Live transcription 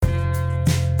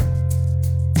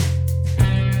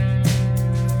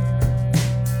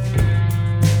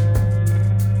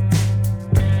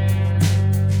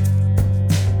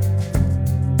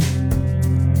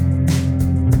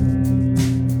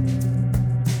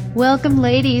Welcome,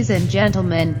 ladies and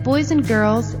gentlemen, boys and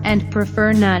girls, and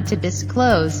prefer not to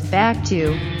disclose, back to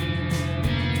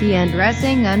the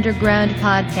Undressing Underground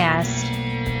podcast.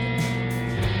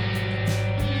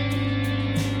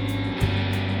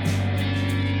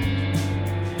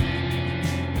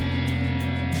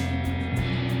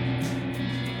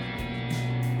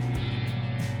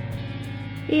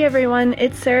 Hey everyone,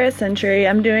 it's Sarah Century.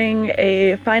 I'm doing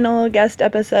a final guest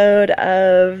episode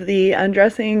of the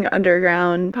Undressing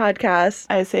Underground podcast.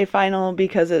 I say final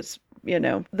because it's,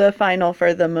 the final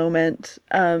for the moment.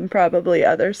 Probably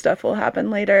other stuff will happen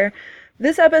later.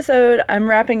 This episode, I'm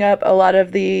wrapping up a lot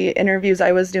of the interviews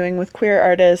I was doing with queer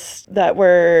artists that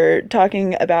were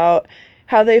talking about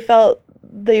how they felt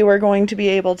they were going to be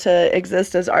able to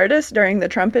exist as artists during the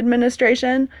Trump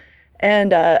administration.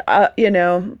 And,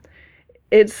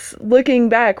 it's looking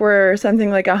back, we're something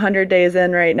like 100 days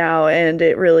in right now, and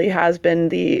it really has been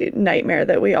the nightmare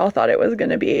that we all thought it was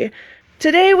going to be.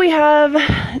 Today we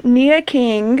have Nia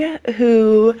King,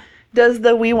 who does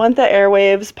the We Want the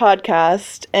Airwaves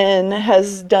podcast and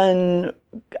has done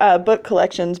book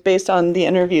collections based on the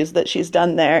interviews that she's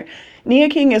done there. Nia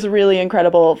King is really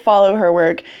incredible. Follow her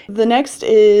work. The next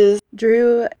is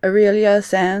Drew Aurelia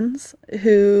Sands,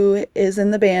 who is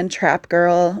in the band Trap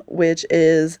Girl, which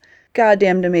is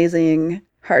goddamned amazing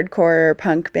hardcore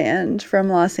punk band from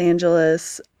Los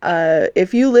Angeles.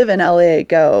 If you live in LA,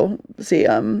 go see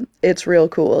them. It's real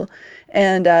cool.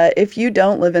 And if you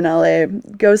don't live in LA,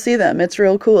 go see them. It's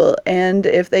real cool. And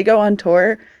if they go on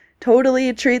tour,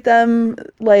 totally treat them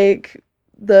like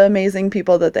the amazing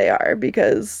people that they are,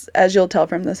 because as you'll tell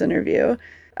from this interview,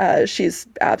 she's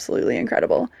absolutely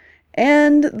incredible.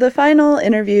 And the final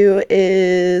interview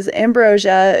is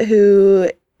Ambrosia, who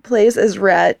plays as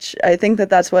Wretch. I think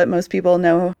that's what most people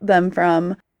know them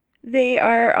from. They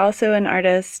are also an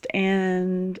artist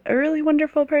and a really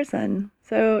wonderful person.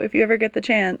 So if you ever get the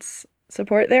chance,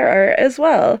 support their art as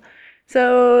well.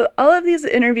 So all of these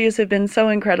interviews have been so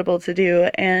incredible to do,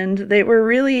 and they were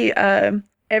really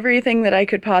everything that I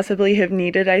could possibly have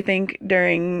needed, I think,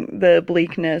 during the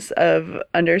bleakness of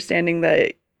understanding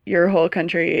that your whole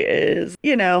country is,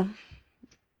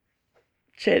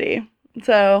 shitty.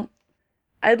 So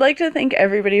I'd like to thank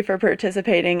everybody for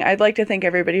participating. I'd like to thank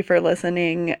everybody for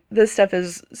listening. This stuff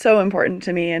is so important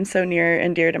to me and so near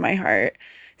and dear to my heart.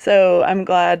 So I'm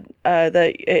glad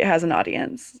that it has an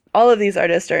audience. All of these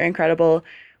artists are incredible.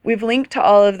 We've linked to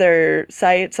all of their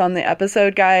sites on the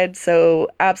episode guide, so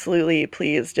absolutely,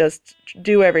 please just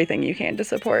do everything you can to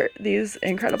support these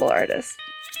incredible artists.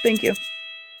 Thank you.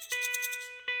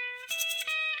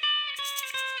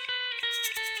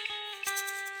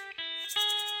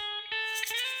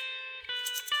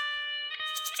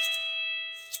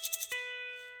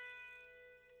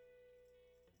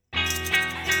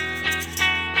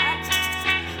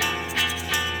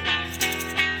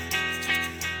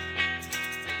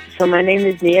 So my name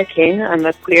is Nia King. I'm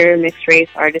a queer mixed-race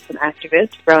artist and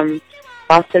activist from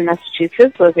Boston,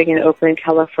 Massachusetts, living in Oakland,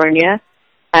 California.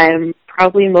 I'm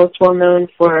probably most well-known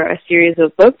for a series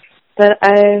of books that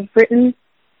I've written,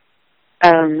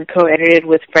 co-edited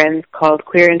with friends, called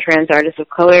Queer and Trans Artists of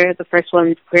Color. The first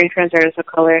one's Queer and Trans Artists of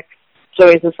Color,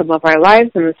 Stories of Some of Our Lives,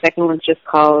 and the second one's just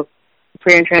called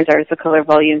Queer and Trans Artists of Color,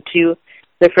 Volume 2.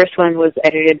 The first one was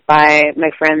edited by my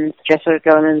friends Jessica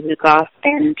Gellman-Zukoff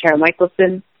and Tara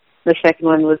Michelson. The second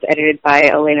one was edited by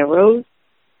Elena Rose.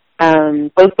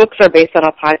 Both books are based on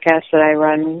a podcast that I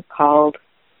run called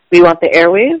We Want the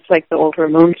Airwaves, like the old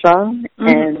Ramones song. Mm-hmm.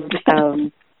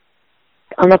 And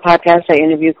on the podcast, I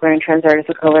interview queer and trans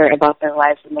artists of color about their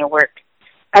lives and their work.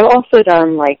 I've also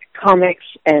done, comics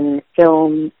and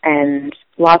film and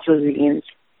lots of zines.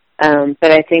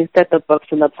 But I think that the books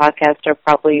and the podcast are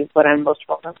probably what I'm most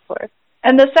well known for.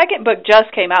 And the second book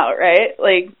just came out, right?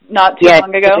 Not too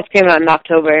long ago? Yeah, it just came out in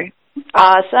October.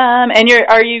 Awesome. And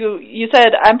you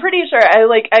said, I'm pretty sure,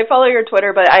 I follow your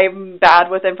Twitter, but I'm bad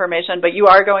with information, but you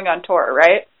are going on tour,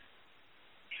 right?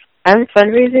 I'm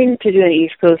fundraising to do an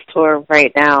East Coast tour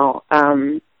right now.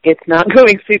 It's not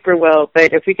going super well,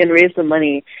 but if we can raise the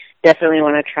money, definitely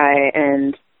want to try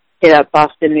and hit up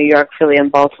Boston, New York, Philly,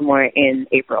 and Baltimore in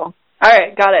April. All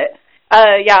right, got it.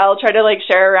 I'll try to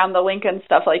share around the link and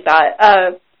stuff like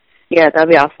that. Yeah, that'd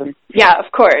be awesome. Yeah,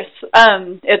 of course.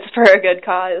 It's for a good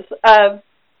cause.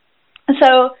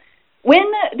 So when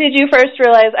did you first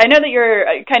realize, I know that you're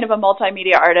kind of a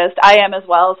multimedia artist. I am as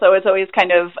well. So it's always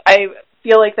I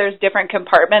feel like there's different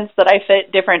compartments that I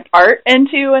fit different art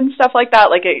into and stuff like that.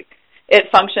 It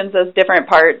functions as different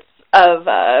parts of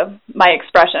my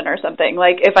expression or something.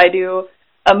 If I do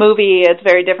a movie, it's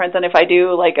very different than if I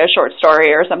do a short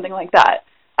story or something like that.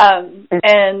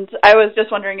 And I was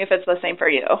just wondering if it's the same for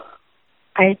you.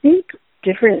 I think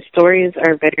different stories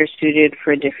are better suited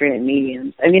for different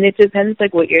mediums. I mean, it depends,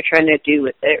 like, what you're trying to do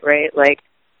with it, right? Like,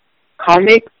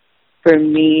 comics, for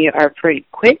me, are pretty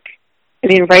quick. I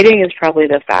mean, writing is probably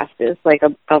the fastest. Like,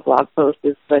 a blog post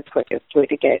is the quickest way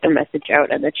to get a message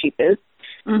out and the cheapest.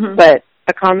 Mm-hmm. But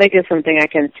a comic is something I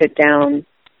can sit down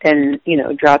and, you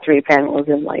know, draw 3 panels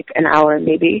in, like, an hour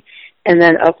maybe, and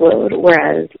then upload,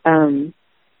 whereas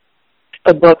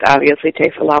a book obviously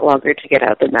takes a lot longer to get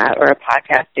out than that, or a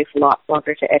podcast takes a lot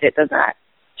longer to edit than that.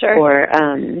 Sure. Or,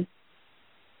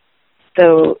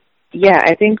 so, yeah,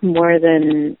 I think more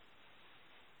than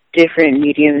different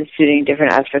mediums suiting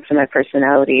different aspects of my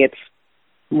personality, it's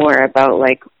more about,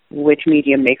 like, which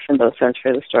medium makes the most sense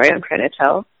for the story I'm trying to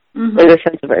tell, Mm-hmm. or the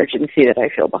sense of urgency that I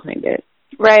feel behind it.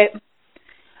 Right.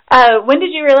 When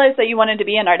did you realize that you wanted to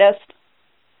be an artist?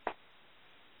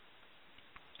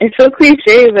 It's so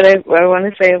cliche, but I want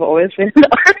to say I've always been an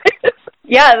artist.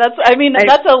 Yeah,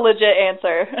 that's a legit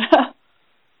answer.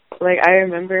 Like, I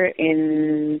remember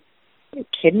in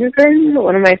kindergarten,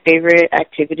 one of my favorite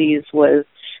activities was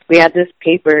we had this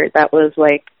paper that was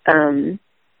like,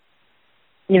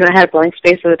 you know, it had a blank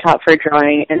space at the top for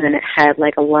drawing, and then it had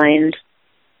like a lined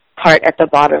part at the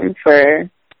bottom for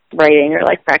writing or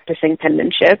like practicing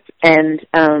penmanship. And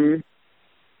I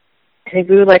think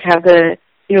we would like have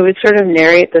we'd sort of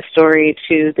narrate the story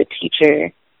to the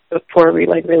teacher before we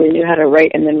like really knew how to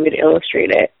write, and then we'd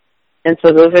illustrate it. And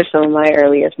so those are some of my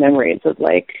earliest memories of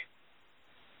like,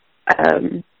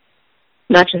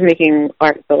 not just making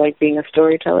art, but like being a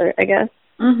storyteller, I guess.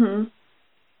 Mhm.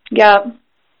 Yeah.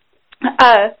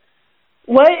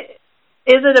 What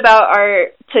is it about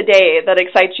art today that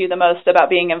excites you the most about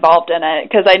being involved in it?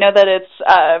 Because I know that it's,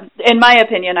 in my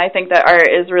opinion, I think that art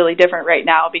is really different right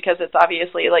now because it's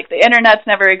obviously like the internet's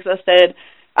never existed.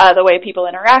 The way people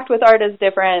interact with art is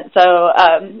different.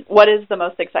 So what is the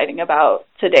most exciting about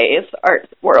today's art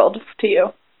world to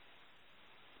you?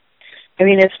 I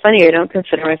mean, it's funny. I don't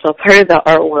consider myself part of the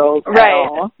art world at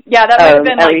all. Yeah, that might have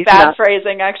been like bad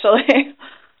phrasing, actually.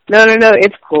 No,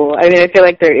 it's cool. I mean, I feel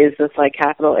like there is this like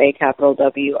capital A, capital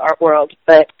W art world,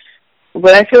 but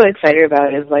what I feel excited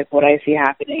about is like what I see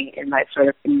happening in my sort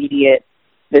of immediate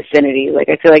vicinity. Like,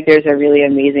 I feel like there's a really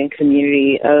amazing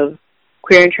community of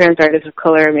queer and trans artists of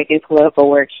color making political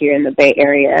work here in the Bay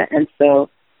Area, and so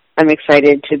I'm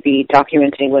excited to be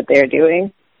documenting what they're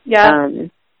doing. Yeah.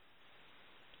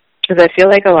 Because I feel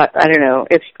like a lot, I don't know,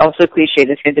 it's also cliche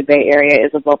to say the Bay Area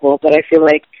is a bubble, but I feel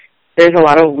like there's a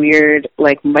lot of weird,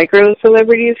 like, micro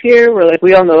celebrities here where, like,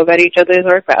 we all know about each other's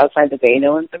work, but outside the Bay,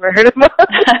 no one's ever heard of us.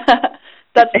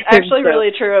 That's actually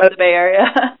really true of the Bay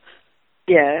Area.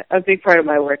 Yeah, a big part of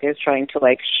my work is trying to,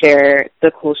 like, share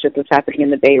the cool shit that's happening in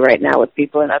the Bay right now with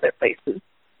people in other places.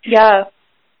 Yeah.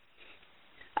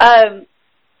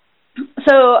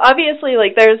 So, obviously,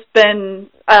 like, there's been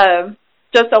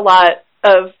just a lot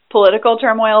of political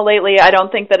turmoil lately. I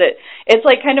don't think that it's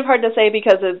like kind of hard to say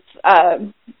because it's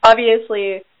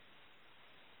obviously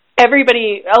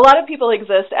a lot of people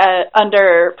exist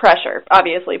under pressure,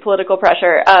 obviously political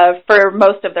pressure, for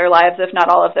most of their lives, if not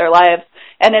all of their lives,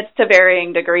 and it's to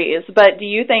varying degrees. But do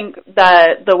you think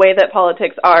that the way that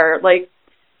politics are like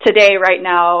today right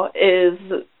now is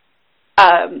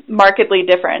markedly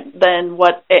different than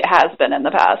what it has been in the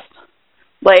past?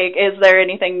 Like, is there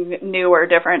anything new or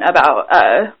different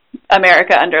about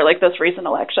America under, like, this recent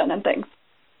election and things?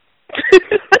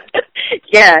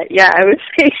 Yeah, I would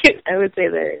say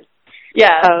there is.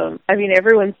 Yeah. I mean,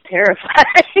 everyone's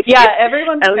terrified. Yeah,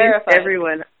 everyone's terrified. Least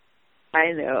everyone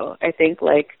I know. I think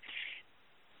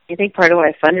part of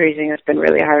why fundraising has been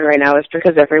really hard right now is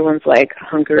because everyone's, like,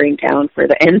 hunkering down for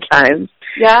the end times.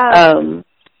 Yeah.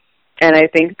 And I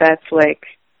think that's, like,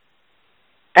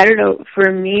 I don't know,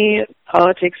 for me,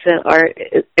 politics and art,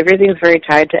 everything's very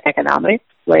tied to economics.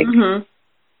 Like,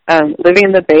 living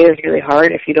in the Bay is really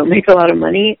hard if you don't make a lot of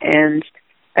money, and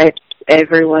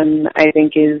everyone, I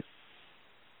think,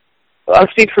 I'll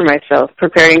speak for myself,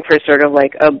 preparing for sort of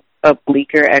like a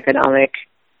bleaker economic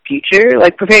future,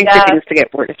 like preparing for things to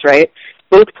get worse, right?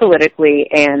 Both politically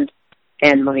and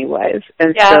money-wise.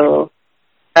 And so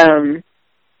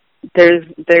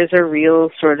there's a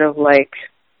real sort of like,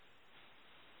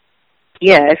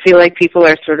 I feel like people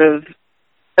are sort of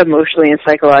emotionally and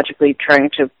psychologically trying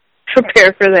to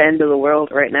prepare for the end of the world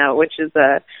right now, which is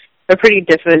a pretty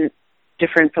different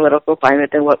political climate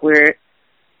than what we're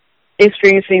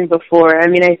experiencing before. I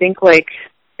mean, I think, like,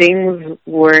 things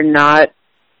were not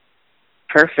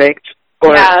perfect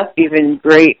or even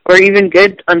great or even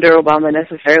good under Obama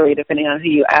necessarily, depending on who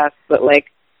you ask, but, like,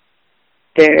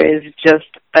 there is just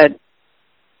a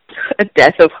a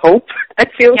death of hope. I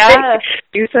feel Yeah. like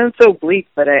you sound so bleak,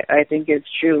 but I think it's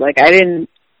true. Like I didn't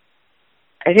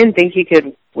think he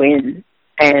could win,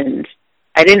 and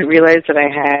I didn't realize that I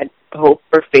had hope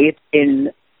or faith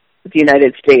in the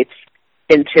United States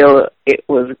until it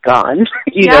was gone.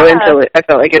 You know, until I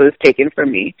felt like it was taken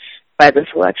from me by this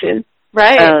election.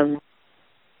 Right.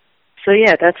 So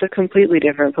yeah, that's a completely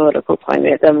different political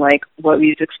climate than like what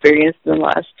we've experienced in the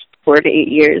last 4 to 8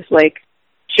 years. Like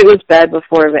shit was bad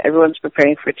before, but everyone's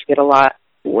preparing for it to get a lot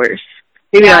worse.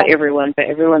 Maybe not everyone, but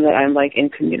everyone that I'm like in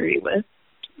community with.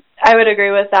 I would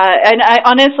agree with that. And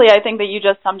honestly, I think that you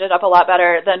just summed it up a lot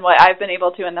better than what I've been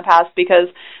able to in the past, because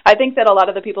I think that a lot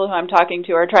of the people who I'm talking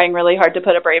to are trying really hard to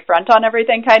put a brave front on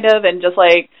everything, kind of, and just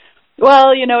like,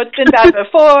 well, you know, it's been bad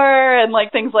before and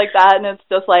like things like that. And it's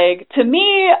just like, to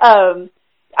me,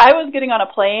 I was getting on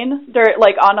a plane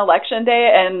like on election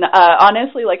day, and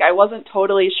honestly, like I wasn't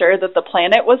totally sure that the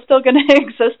planet was still going to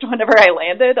exist whenever I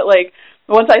landed. Like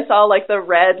once I saw like the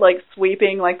red like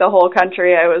sweeping like the whole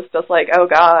country, I was just like, oh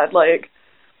God, like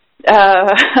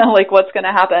like what's going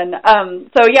to happen?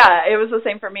 So yeah, it was the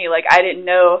same for me. Like I didn't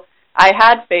know I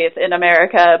had faith in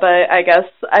America, but I guess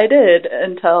I did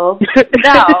until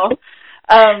now.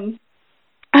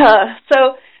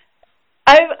 So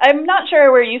I'm not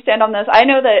sure where you stand on this. I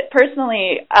know that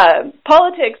personally,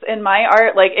 politics in my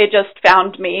art, like it just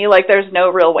found me. Like there's no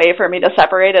real way for me to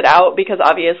separate it out, because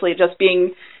obviously just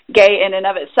being gay in and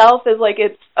of itself is like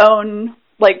its own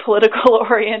like political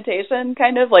orientation,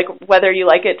 kind of like whether you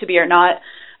like it to be or not.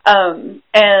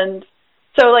 And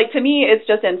so like to me, it's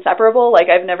just inseparable. Like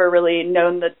I've never really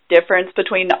known the difference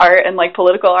between art and like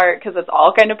political art, because it's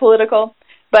all kind of political.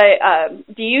 But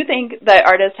do you think that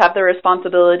artists have the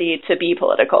responsibility to be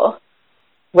political?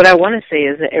 What I want to say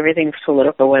is that everything's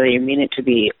political, whether you mean it to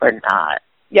be or not.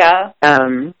 Yeah.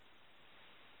 I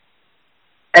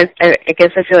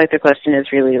guess I feel like the question is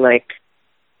really like,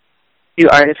 do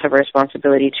artists have a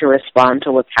responsibility to respond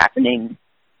to what's happening?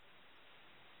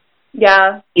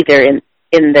 Yeah. Either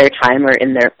in their time or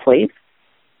in their place.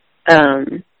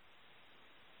 And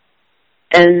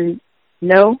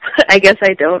no, I guess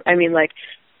I don't. I mean, like,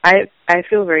 I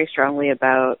feel very strongly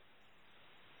about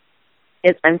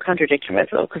it. I'm contradicting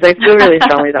myself, because I feel really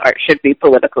strongly that art should be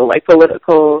political. Like,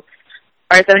 political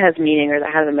art that has meaning or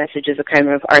that has a message is a kind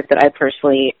of art that I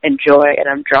personally enjoy and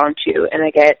I'm drawn to. And I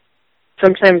get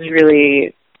sometimes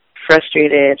really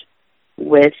frustrated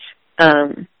with,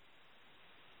 I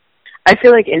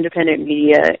feel like independent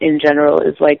media in general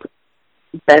is, like,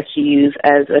 best used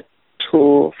as a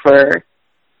tool for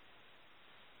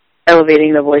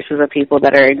elevating the voices of people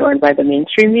that are ignored by the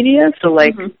mainstream media. So,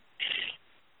 like,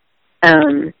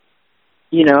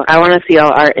 you know, I want to see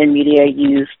all art and media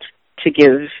used to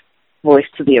give voice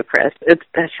to the oppressed.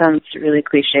 That sounds really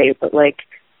cliche, but, like,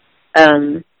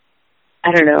 I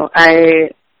don't know. I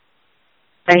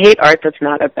hate art that's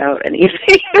not about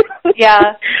anything.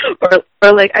 Yeah.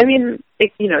 or like, I mean,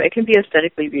 it, you know, it can be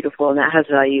aesthetically beautiful and that has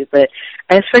value, but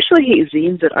I especially hate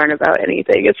zines that aren't about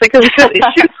anything. It's like a real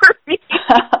issue for me.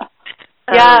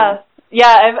 Yeah,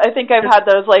 I think I've had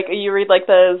those, like, you read, like,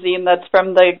 the zine that's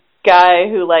from the guy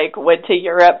who, like, went to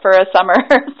Europe for a summer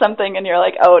or something, and you're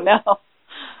like, oh, no.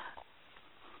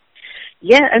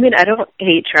 Yeah, I mean, I don't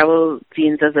hate travel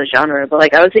zines as a genre, but,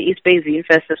 like, I was at East Bay Zine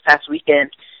Fest this past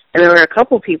weekend, and there were a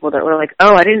couple people that were like,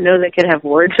 oh, I didn't know they could have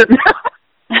words in them.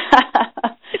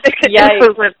 Yeah. I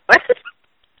was like, what?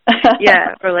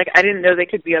 Yeah, or, like, I didn't know they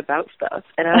could be about stuff.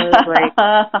 And I was like,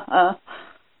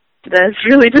 that's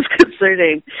really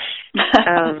disconcerting.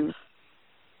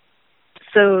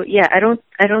 So yeah, I don't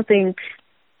think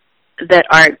that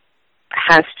art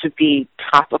has to be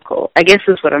topical, I guess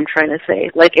is what I'm trying to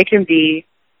say. Like, it can be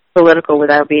political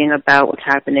without being about what's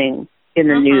happening in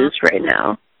the news right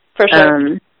now. For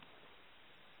sure.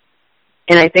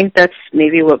 And I think that's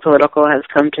maybe what political has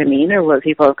come to mean, or what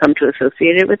people have come to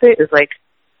associate it with it, is like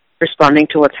responding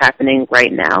to what's happening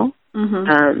right now.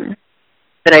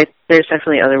 But there's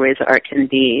definitely other ways that art can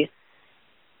be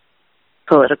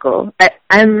political.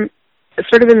 I'm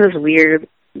sort of in this weird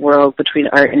world between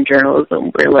art and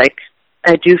journalism where, like,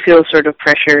 I do feel sort of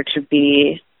pressure to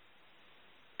be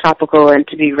topical and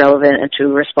to be relevant and to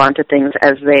respond to things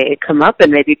as they come up,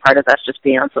 and maybe part of that's just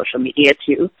being on social media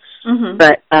too.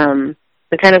 But the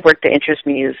kind of work that interests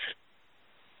me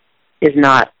is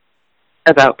not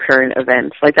about current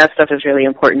events. Like, that stuff is really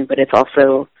important, but it's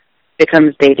also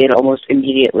becomes dated almost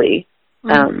immediately.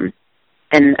 And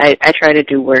I try to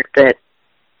do work that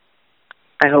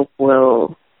I hope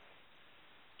will,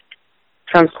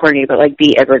 sounds corny, but, like,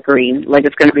 be evergreen. Like,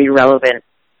 it's going to be relevant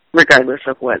regardless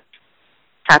of what's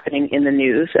happening in the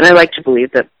news. And I like to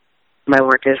believe that my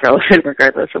work is relevant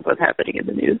regardless of what's happening in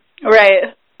the news.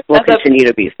 Right. Will continue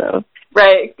to be so.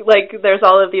 Right. Like, there's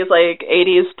all of these, like,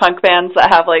 80s punk bands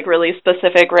that have, like, really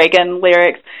specific Reagan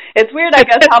lyrics. It's weird, I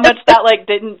guess, how much that, like,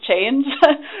 didn't change,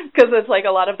 because it's, like,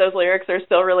 a lot of those lyrics are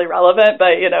still really relevant,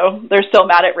 but, you know, they're still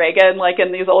mad at Reagan, like,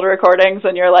 in these old recordings,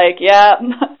 and you're like, yeah,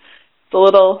 it's a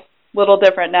little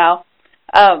different now.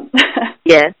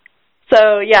 Yeah.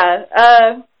 So, yeah.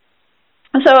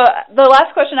 So the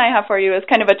last question I have for you is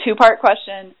kind of a two-part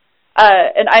question.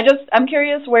 And I'm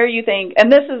curious where you think,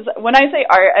 and this is, when I say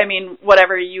art, I mean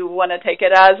whatever you want to take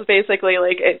it as, basically,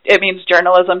 like, it means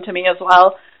journalism to me as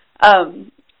well.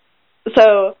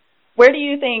 So where do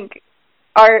you think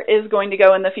art is going to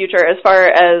go in the future as far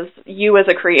as you as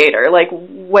a creator? Like,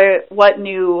 what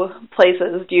new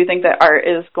places do you think that art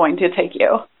is going to take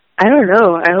you? I don't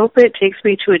know. I hope it takes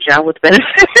me to a job with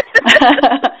benefits.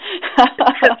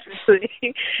 That's really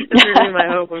my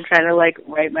hope. I'm trying to, like,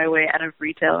 write my way out of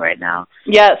retail right now.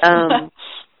 Yes. I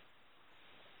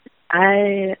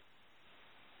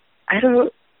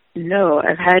don't know.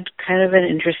 I've had kind of an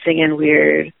interesting and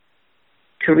weird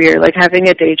career. Like, having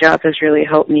a day job has really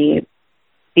helped me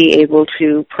be able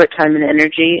to put time and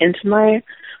energy into my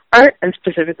art, and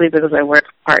specifically because I work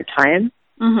part-time.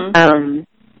 Mm-hmm.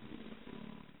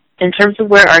 In terms of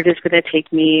where art is going to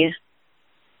take me,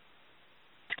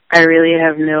 I really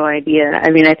have no idea.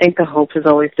 I mean, I think the hope has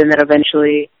always been that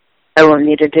eventually I won't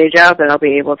need a day job and I'll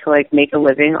be able to, like, make a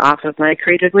living off of my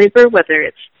creative labor, whether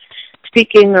it's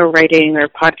speaking or writing or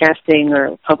podcasting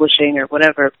or publishing or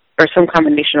whatever, or some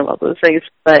combination of all those things.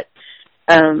 But,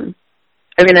 I mean,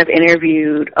 I've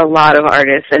interviewed a lot of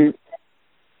artists, and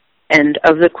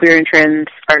of the queer and trans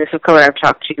artists of color I've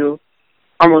talked to,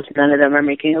 almost none of them are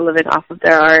making a living off of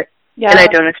their art. Yeah. And I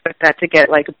don't expect that to get,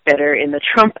 like, better in the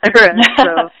Trump era.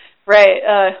 So, right.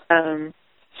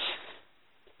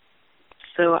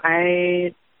 So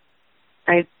I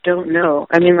don't know.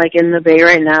 I mean, like, in the Bay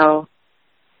right now,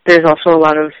 there's also a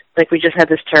lot of, like, we just had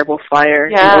this terrible fire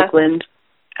in Oakland.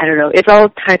 I don't know. It's all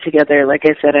tied together. Like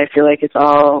I said, I feel like it's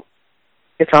all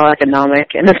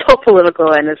economic, and it's all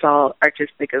political, and it's all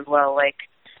artistic as well. Like,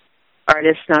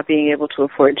 artists not being able to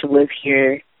afford to live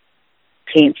here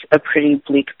paints a pretty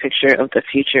bleak picture of the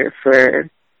future for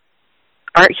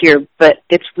art here. But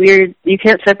it's weird. You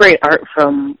can't separate art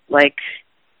from, like,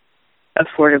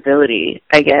 affordability,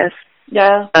 I guess.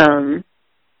 Yeah.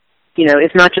 You know,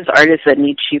 it's not just artists that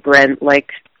need cheap rent.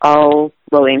 Like, all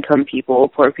low-income people,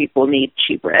 poor people need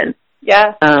cheap rent.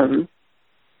 Yeah.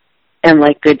 And,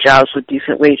 like, good jobs with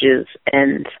decent wages.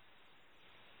 And,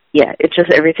 yeah, it's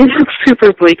just everything looks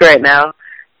super bleak right now.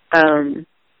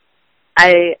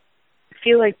 I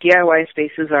feel like DIY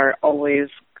spaces are always,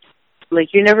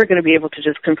 like, you're never going to be able to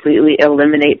just completely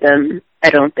eliminate them, I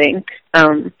don't think.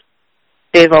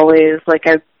 They've always, like,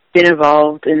 I've been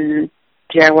involved in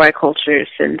DIY culture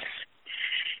since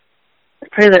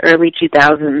probably the early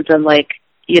 2000s, and, like,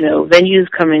 you know, venues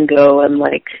come and go, and,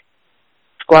 like,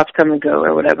 squats come and go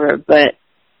or whatever, but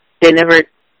they never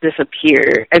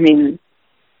disappear. I mean,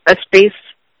 a space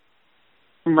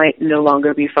might no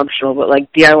longer be functional, but,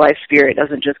 like, DIY spirit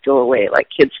doesn't just go away. Like,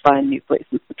 kids find new places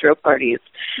to throw parties.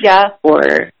 Yeah.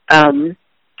 Or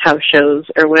house shows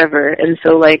or whatever. And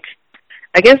so, like,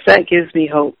 I guess that gives me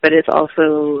hope, but it's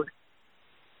also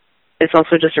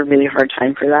just a really hard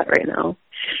time for that right now.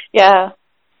 Yeah.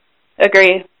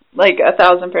 Agree. Like,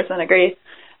 1,000% agree.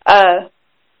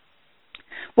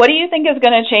 What do you think is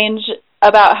going to change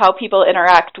about how people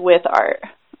interact with art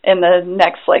in the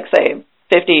next, like, say,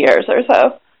 50 years or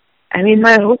so? I mean,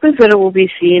 my hope is that it will be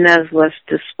seen as less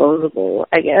disposable,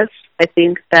 I guess. I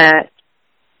think that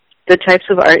the types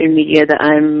of art and media that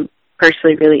I'm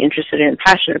personally really interested in and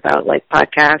passionate about, like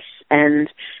podcasts and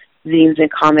zines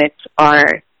and comics,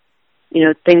 are, you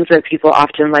know, things that people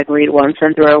often, like, read once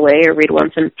and throw away or read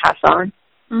once and pass on.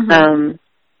 Mm-hmm.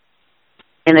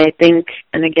 And I think,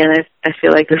 and again, I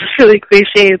feel like this is really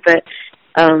cliche, but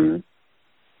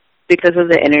because of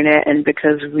the internet and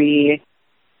because we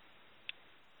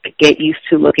get used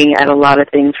to looking at a lot of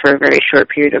things for a very short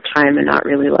period of time and not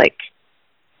really, like,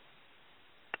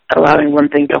 allowing one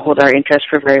thing to hold our interest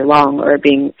for very long, or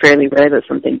being fairly rare that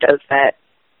something does that,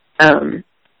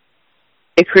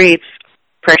 it creates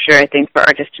pressure, I think, for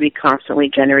artists to be constantly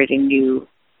generating new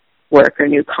work or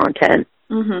new content.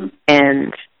 Mm-hmm.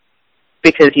 And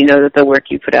because you know that the work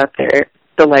you put out there,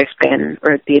 the lifespan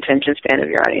or the attention span of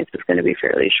your audience is going to be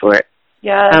fairly short.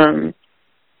 Yeah.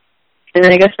 And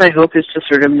I guess my hope is to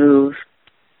sort of move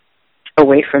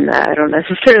away from that. I don't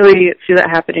necessarily see that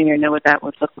happening or know what that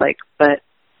would look like, but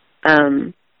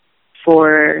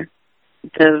for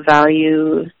the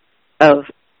value of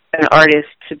an artist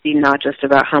to be not just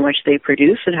about how much they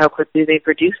produce and how quickly they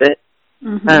produce it,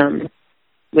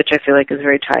 which I feel like is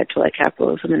very tied to like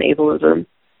capitalism and ableism.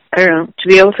 I don't know, to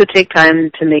be able to take time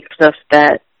to make stuff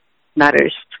that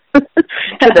matters to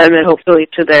them and hopefully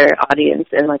to their audience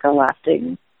in like a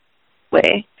lasting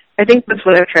way. I think that's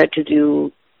what I've tried to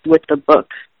do with the book.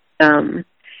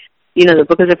 You know, the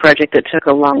book is a project that took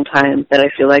a long time, but I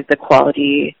feel like the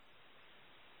quality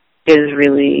is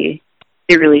really,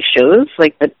 it really shows,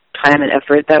 like the time and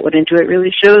effort that went into it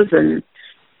really shows, and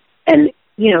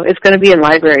you know, it's going to be in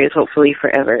libraries hopefully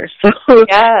forever. So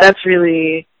that's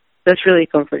really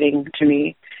comforting to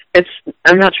me.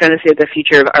 I'm not trying to say the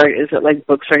future of art is that like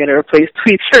books are going to replace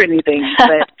tweets or anything,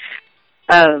 but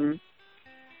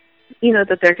you know,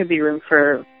 that there could be room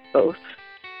for both.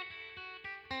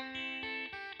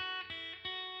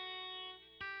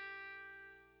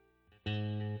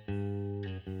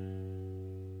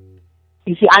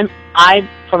 You see, I'm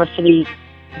from a city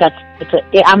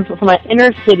I'm from an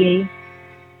inner city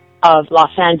of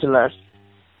Los Angeles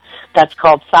that's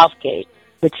called Southgate,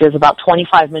 which is about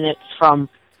 25 minutes from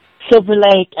Silver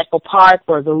Lake, Echo Park,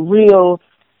 where the real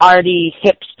arty,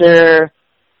 hipster,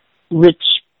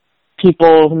 rich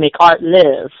people who make art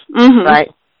live, right?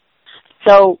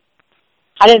 So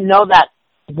I didn't know that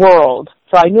world.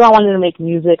 So I knew I wanted to make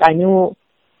music. I knew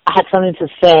I had something to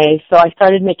say. So I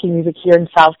started making music here in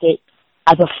Southgate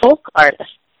as a folk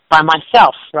artist by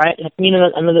myself, right? Like me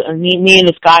and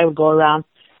this guy would go around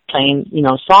playing, you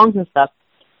know, songs and stuff.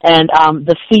 And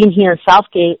the scene here in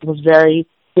Southgate was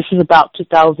this is about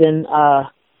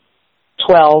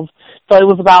 2012. So it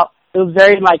was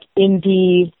very like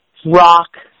indie,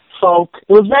 rock, folk.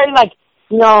 It was very like,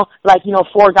 you know,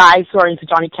 four guys who are into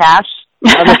Johnny Cash,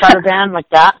 the starter band, like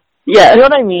that. Yeah. You know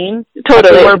what I mean?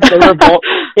 Totally.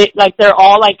 Like they're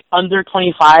all like under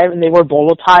 25 and they wear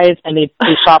bolo ties and they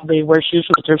wear shoes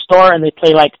from the thrift store and they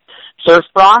play like surf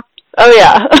rock. Oh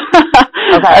yeah.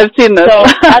 Okay. I've seen this. So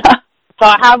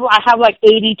I have like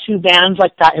 82 bands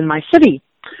like that in my city.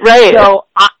 Right. So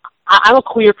I'm a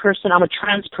queer person. I'm a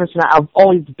trans person. I've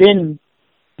always been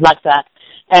like that.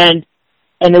 And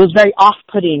it was very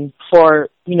off-putting for,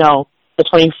 you know, the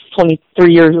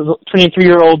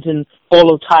 23-year-olds in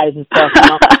bolo ties and stuff. You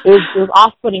know? It was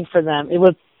off-putting for them. It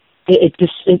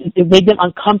made them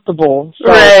uncomfortable. So,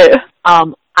 right.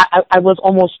 I was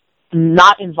almost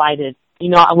not invited. You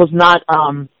know, I was not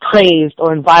praised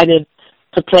or invited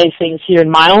to play things here in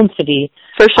my own city.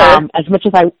 For sure. As much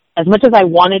as I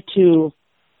wanted to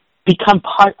become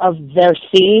part of their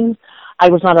scene, I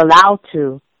was not allowed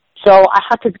to. So I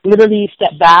had to literally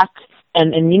step back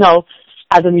and you know,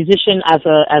 as a musician, as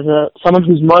someone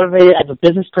who's motivated, as a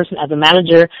business person, as a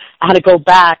manager, I had to go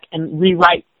back and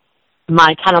rewrite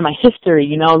my history,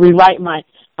 you know, rewrite my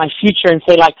future and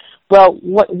say like, well,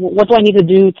 what do I need to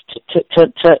do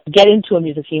to get into a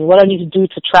music scene? What do I need to do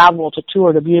to travel, to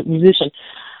tour, to be a musician?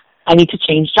 I need to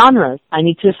change genres. I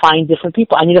need to find different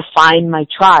people. I need to find my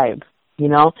tribe, you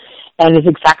know, and it's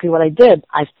exactly what I did.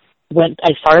 I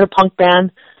started a punk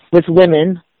band with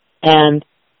women, and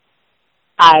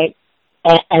we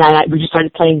just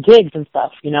started playing gigs and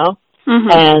stuff, you know,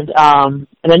 and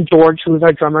then George, who was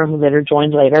our drummer, who later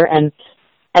joined later, and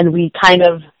we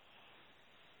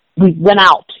went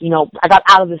out, you know. I got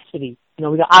out of the city, you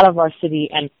know. We got out of our city,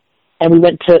 and we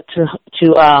went to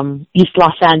East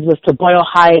Los Angeles, to Boyle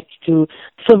Heights, to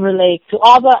Silver Lake, to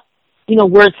all the, you know,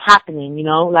 where it's happening, you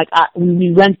know. Like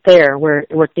we went there where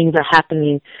things are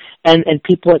happening, and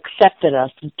people accepted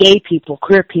us, gay people,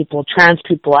 queer people, trans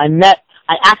people. I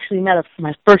actually met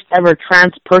my first ever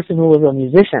trans person who was a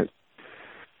musician.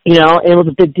 You know, it was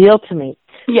a big deal to me.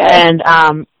 Yeah. And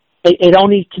it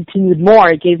only continued more.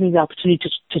 It gave me the opportunity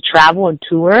to travel and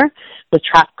tour with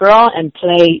Trap Girl and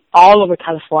play all over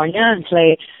California and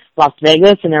play Las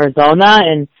Vegas and Arizona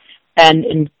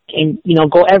and you know,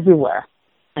 go everywhere.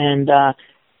 And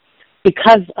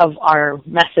because of our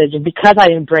message and because I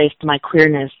embraced my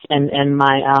queerness and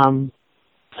my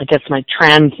I guess my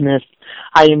transness,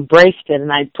 I embraced it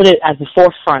and I put it as the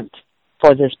forefront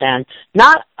for this band.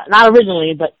 Not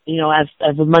originally, but you know, as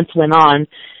the months went on,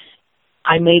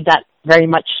 I made that very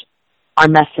much our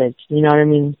message. You know what I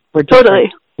mean? We're different.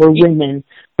 Totally.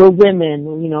 We're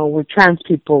women. You know, we're trans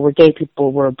people. We're gay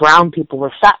people. We're brown people.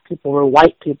 We're fat people. We're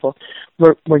white people.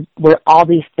 We're all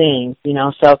these things. You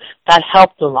know, so that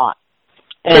helped a lot.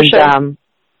 And for sure.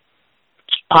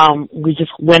 We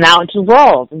just went out into the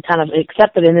world and kind of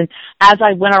accepted it. And then as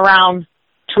I went around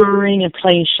touring and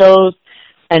playing shows,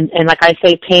 and like I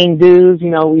say, paying dues. You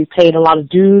know, we paid a lot of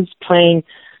dues playing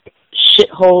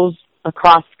shitholes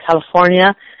across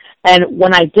California. And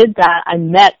when I did that, I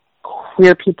met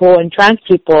queer people and trans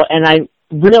people, and I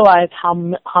realize how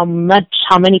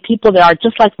many people there are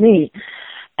just like me.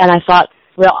 And I thought,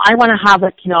 well, I want to have,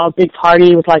 like, you know, a big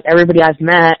party with, like, everybody I've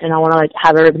met, and I want to, like,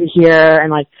 have everybody here and,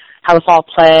 like, have us all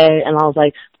play. And I was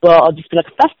like, well, I'll just be like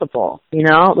a festival, you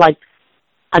know? Like,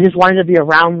 I just wanted to be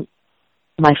around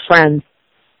my friends.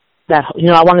 That, you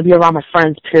know, I want to be around my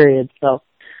friends, period. So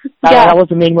that was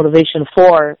the main motivation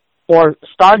for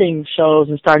starting shows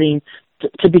and starting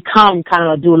to become kind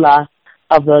of a doula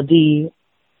of the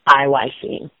DIY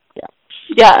scene.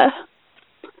 Yeah.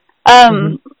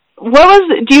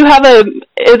 Do you have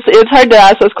it's hard to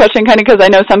ask this question kind of because I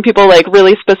know some people like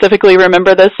really specifically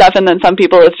remember this stuff and then some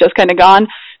people it's just kind of gone.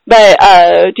 But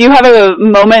do you have a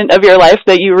moment of your life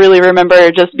that you really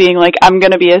remember just being like, I'm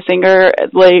going to be a singer,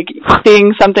 like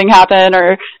seeing something happen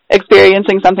or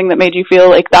experiencing something that made you feel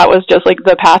like that was just like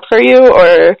the path for you?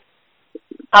 Or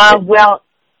well,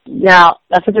 yeah,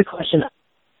 that's a good question.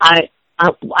 I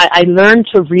learned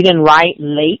to read and write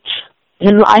late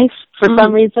in life for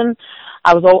some reason.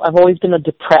 I've always been I was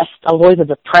always a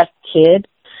depressed kid,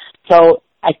 so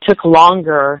I took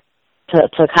longer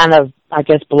to kind of, I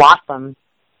guess, blossom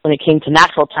when it came to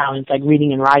natural talents like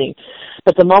reading and writing.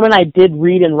 But the moment I did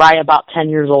read and write about 10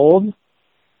 years old,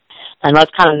 and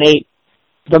that's kind of late,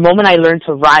 the moment I learned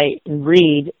to write and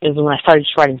read is when I started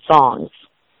writing songs.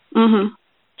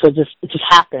 So it just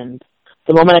happened.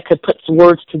 The moment I could put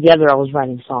words together, I was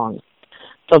writing songs.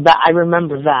 So that I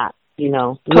remember that, you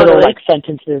know, little like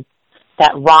sentences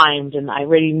that rhymed, and I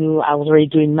already knew I was already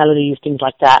doing melodies, things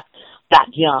like that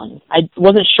young. I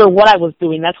wasn't sure what I was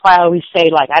doing. That's why I always say,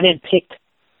 like, I didn't pick,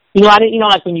 you know,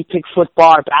 like when you pick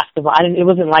football or basketball, it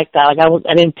wasn't like that. Like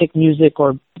I didn't pick music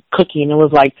or cooking. It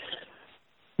was like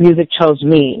music chose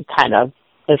me, kind of,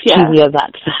 as cheesy as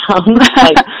that sounds.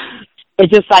 Like,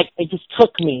 it just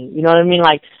took me, you know what I mean?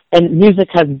 Like, and music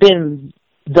has been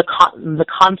the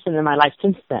constant in my life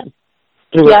since then.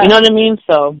 You know what I mean?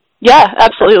 So yeah,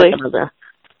 absolutely.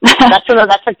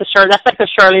 That's like the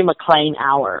Shirley MacLaine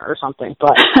hour or something.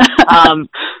 But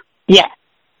yeah,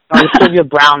 or the Sylvia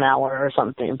Brown hour or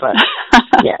something. But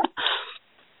yeah.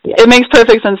 It makes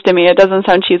perfect sense to me. It doesn't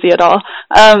sound cheesy at all.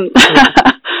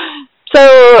 So,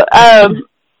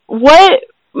 what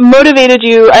motivated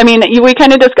you? I mean, we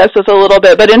kind of discussed this a little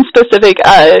bit, but in specific,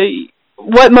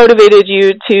 what motivated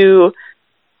you to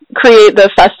create the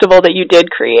festival that you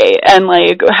did create, and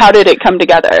like, how did it come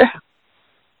together?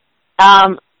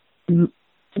 Well,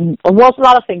 a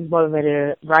lot of things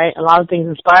motivated it, right? A lot of things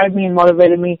inspired me and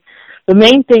motivated me. The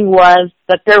main thing was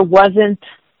that there wasn't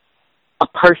a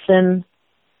person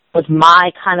with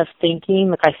my kind of thinking.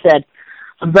 Like I said,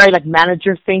 I'm very like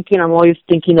manager thinking. I'm always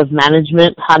thinking of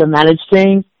management, how to manage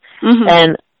things.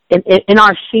 And in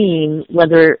our scene,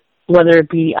 whether it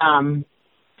be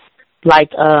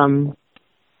like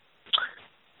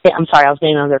I'm sorry, I was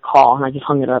getting another call and I just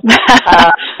hung it up.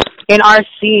 In our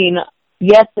scene,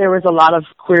 yes, there was a lot of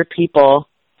queer people,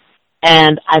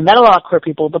 and I met a lot of queer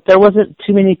people, but there wasn't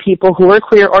too many people who were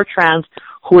queer or trans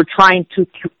who were trying to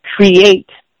create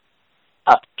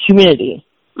a community.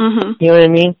 You know what I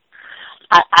mean?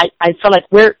 I felt like,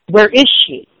 where is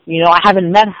she? You know, I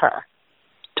haven't met her.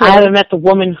 Totally. I haven't met the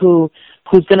woman who's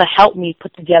going to help me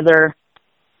put together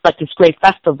like this great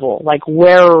festival. Like,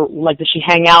 does she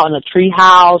hang out in a tree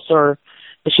house, or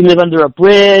does she live under a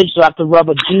bridge? Do I have to rub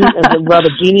a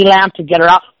genie lamp to get her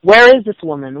out? Where is this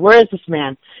woman? Where is this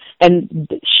man? And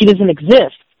she doesn't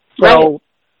exist. So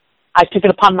I took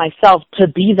it upon myself to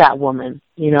be that woman,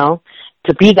 you know,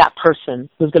 to be that person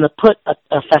who's going to put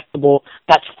a festival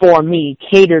that's for me,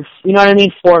 catered, you know what I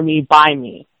mean, for me, by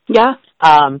me. Yeah.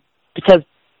 Because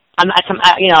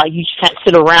you just can't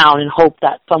sit around and hope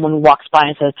that someone walks by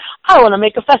and says, I want to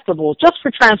make a festival just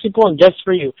for trans people and just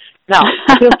for you. No,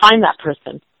 I couldn't find that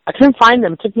person. I couldn't find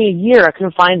them. It took me a year. I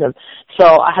couldn't find them. So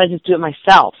I had to just do it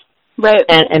myself. Right.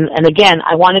 And again,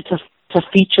 I wanted to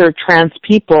feature trans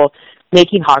people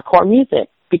making hardcore music,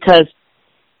 because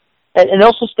it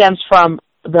also stems from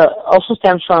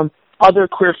other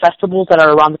queer festivals that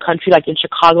are around the country. Like in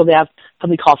Chicago, they have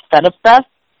something called Feta Fest,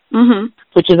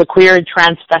 which is a queer and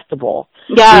trans festival.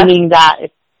 Yeah. Meaning that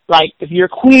if you're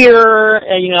queer,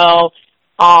 and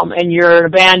you're in a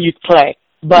band, you play.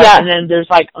 But and then there's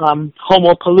like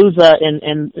Homopalooza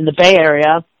in the Bay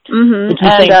Area. Which is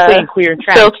the same thing, queer and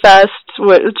trans. Filth Fest,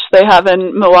 which they have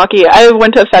in Milwaukee. I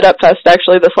went to Fed Up Fest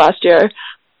actually this last year.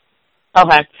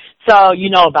 Okay. So you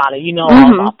know about it. You know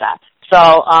all about that.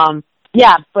 So,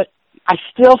 but I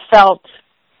still felt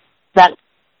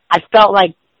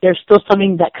like there's still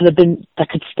something that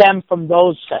could stem from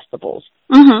those festivals.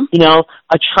 You know,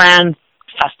 a trans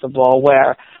festival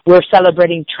where we're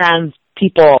celebrating trans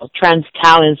people, trans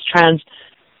talents, trans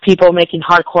people making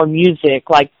hardcore music.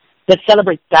 Like, let's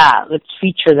celebrate that. Let's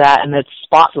feature that, and let's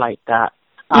spotlight that.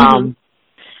 And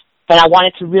I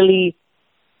wanted to really,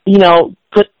 you know,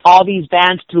 put all these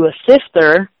bands through a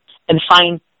sifter and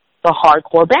find the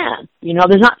hardcore band. You know,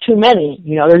 there's not too many.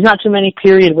 You know, there's not too many,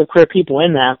 period, with queer people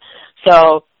in them.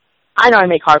 So I know I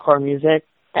make hardcore music,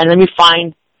 and let me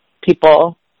find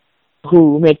people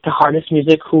who make the hardest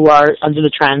music who are under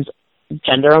the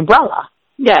transgender umbrella.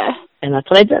 Yeah. And that's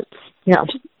what I did. Yeah.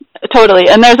 Totally.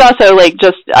 And there's also, like,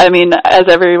 just, I mean, as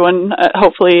everyone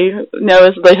hopefully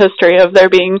knows, the history of there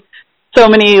being so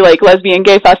many, like, lesbian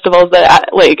gay festivals that,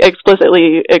 like,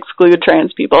 explicitly exclude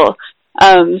trans people.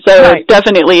 So right.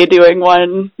 Definitely doing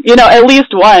one, you know, at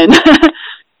least one.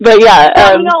 But yeah.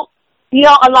 Well, you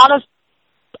know, a lot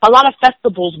of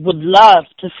festivals would love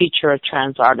to feature a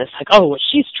trans artist. Like, oh, well,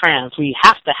 she's trans, we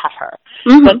have to have her.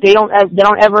 But they don't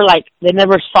ever, like, they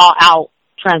never saw out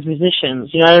trans musicians,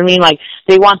 you know what I mean? Like,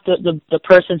 they want the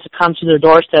person to come to their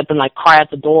doorstep and, like, cry at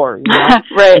the door, you know?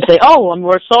 Right. And say, oh,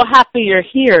 we're so happy you're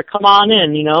here, come on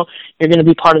in, you know? You're going to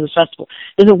be part of the festival.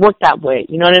 It doesn't work that way,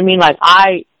 you know what I mean? Like,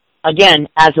 I, again,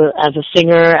 as a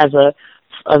singer, as a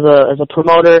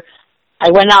promoter,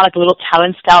 I went out like a little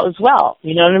talent scout as well,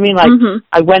 you know what I mean? Like,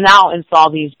 I went out and saw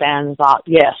these bands and thought,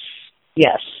 yes,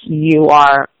 you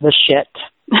are the shit.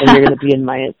 And you're going to be in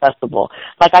my festival.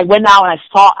 Like, I went out and I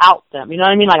saw out them. You know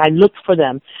what I mean? Like, I looked for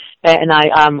them, and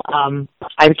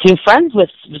I became friends with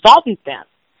all these bands.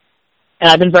 And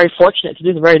I've been very fortunate to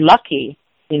do this, very lucky,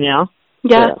 you know,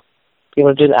 to be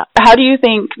able to do that. How do you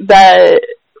think that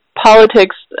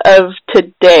politics of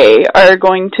today are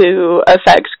going to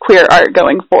affect queer art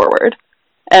going forward,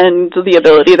 and the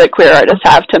ability that queer artists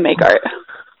have to make art?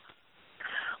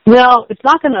 Well, it's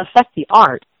not going to affect the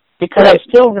art. Because I'm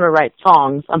still going to write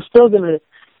songs. I'm still going to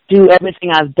do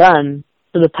everything I've done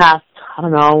for the past, I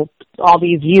don't know, all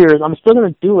these years. I'm still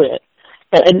going to do it.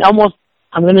 And almost,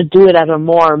 I'm going to do it at a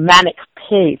more manic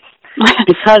pace.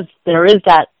 Because there is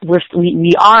that,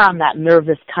 we are on that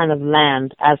nervous kind of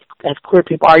land as queer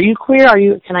people. Are you queer?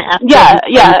 Can I ask you?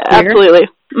 Yeah, absolutely.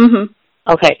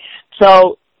 Okay.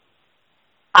 So,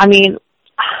 I mean,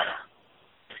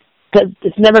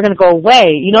 it's never going to go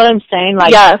away. You know what I'm saying?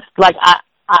 Like, like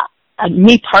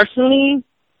me personally,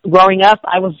 growing up,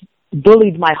 I was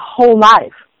bullied my whole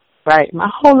life, right? My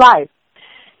whole life.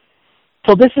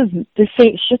 So this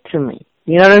ain't shit to me.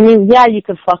 You know what I mean? Yeah, you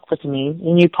can fuck with me,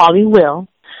 and you probably will,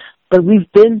 but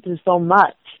we've been through so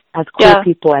much as queer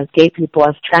people, as gay people,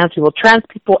 as trans people. Trans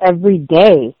people every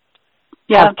day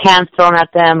have cans thrown at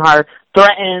them, are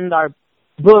threatened, are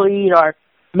bullied, are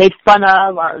made fun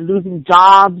of, are losing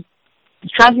jobs.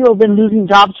 Trans people have been losing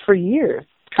jobs for years.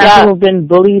 Trans people have been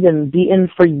bullied and beaten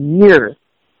for years.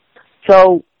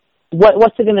 So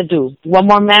what's it going to do? One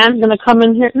more man's going to come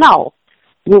in here? No.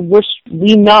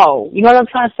 We know. You know what I'm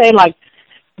trying to say? Like,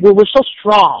 we're so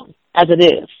strong as it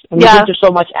is. And we think there's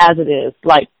so much as it is.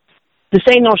 Like, this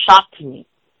ain't no shock to me.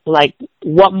 Like,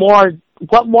 what more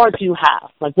do you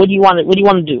have? Like, what do you want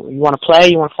to do? You want to play?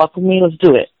 You want to fuck with me? Let's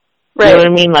do it. Right. You know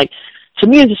what I mean? Like, to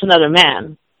me, it's just another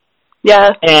man. Yeah.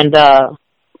 And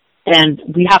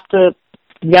we have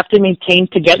to maintain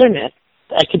togetherness.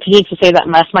 I continue to say that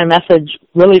that's my message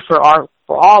really for all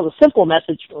the simple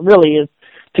message really is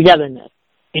togetherness.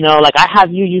 You know, like I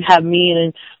have you, you have me,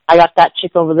 and I got that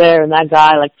chick over there and that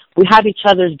guy. Like we have each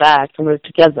other's back and we're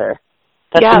together.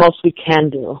 That's the most we can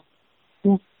do.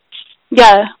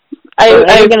 Yeah.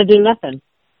 I'm going to do nothing.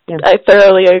 Yeah. I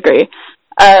thoroughly agree.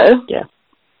 Yeah.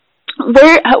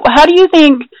 How do you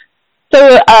think,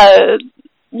 so,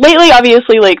 lately,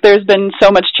 obviously, like, there's been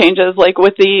so much changes, like,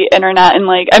 with the internet, and,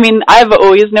 like, I mean, I've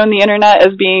always known the internet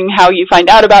as being how you find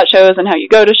out about shows and how you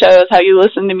go to shows, how you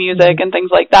listen to music and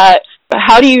things like that. But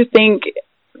how do you think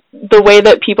the way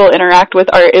that people interact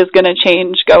with art is going to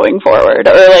change going forward?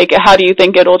 Or, like, how do you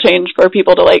think it'll change for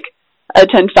people to, like,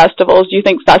 attend festivals? Do you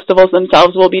think festivals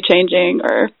themselves will be changing?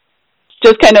 Or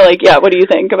just kind of, like, what do you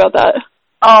think about that?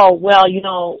 Oh, well, you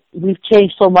know, we've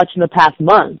changed so much in the past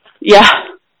month. Yeah.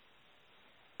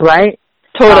 Right?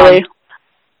 Totally.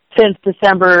 Since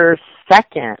December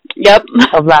 2nd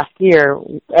of last year,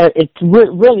 it's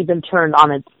really been turned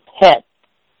on its head.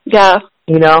 Yeah.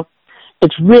 You know?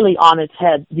 It's really on its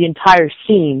head, the entire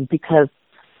scene, because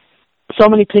so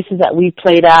many places that we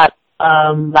played at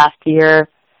last year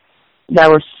that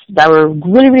were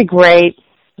really, really great,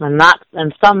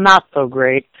 and some not so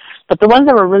great, but the ones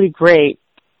that were really great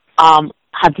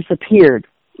have disappeared.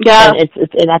 Yeah.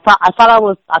 And I thought I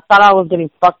was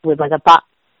getting fucked with. Like I thought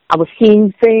I was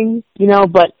seeing things, you know,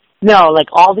 but no, like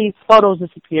all these photos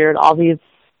disappeared, all these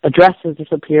addresses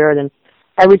disappeared, and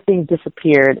everything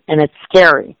disappeared, and it's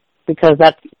scary because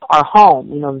that's our home.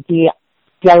 The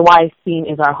DIY scene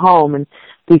is our home, and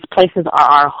these places are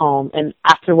our home. And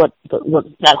after what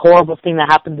that horrible thing that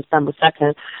happened December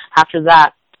 2nd, after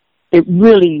that, it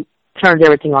really turned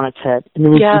everything on its head. And it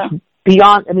was just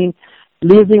beyond,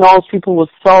 losing all those people was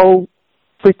so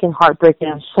freaking heartbreaking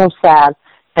and so sad.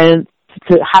 And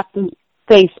to have to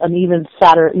face an even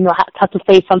sadder, have to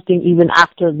face something even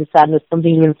after the sadness,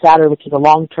 something even sadder, which is a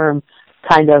long-term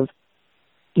kind of,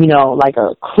 like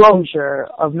a closure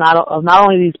of not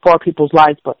only these poor people's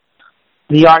lives, but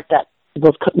the art that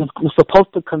was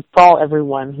supposed to console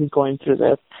everyone who's going through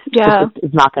this. Yeah,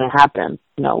 is not going to happen.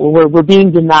 We're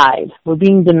being denied. We're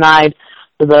being denied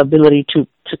the ability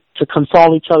to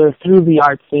console each other through the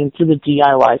art scene, through the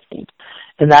DIY scene,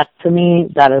 and that, to me,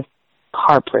 that is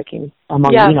heartbreaking.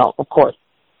 Among of course,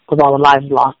 with all the lives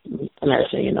lost and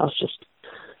everything,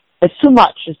 it's too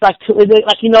much. It's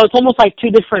it's almost like 2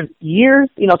 different years,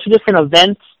 2 different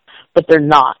events, but they're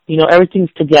not.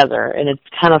 Everything's together, and it's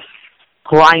kind of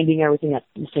grinding everything at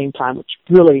the same time, which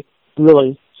really,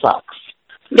 really sucks.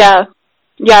 Yeah,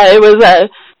 it was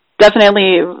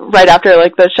definitely right after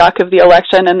like the shock of the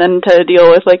election, and then to deal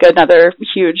with like another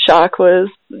huge shock was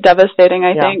devastating,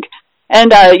 I think.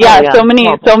 And so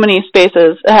many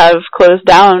spaces have closed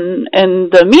down in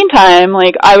the meantime.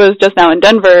 Like, I was just now in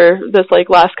Denver this like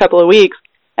last couple of weeks,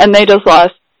 and they just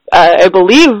lost, I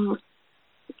believe,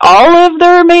 all of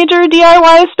their major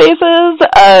DIY spaces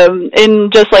in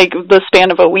just like the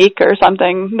span of a week or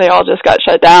something. They all just got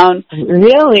shut down.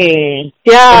 Really?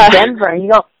 Yeah. In Denver,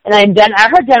 and I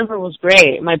heard Denver was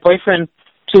great. My boyfriend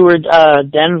toured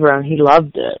Denver, and he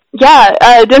loved it.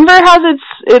 Yeah, Denver has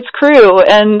its crew,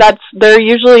 and they're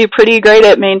usually pretty great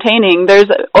at maintaining.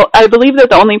 I believe that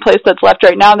the only place that's left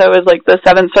right now, though, is like the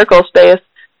Seventh Circle space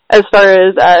as far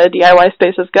as DIY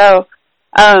spaces go.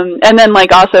 And then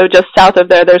like also just south of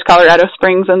there's Colorado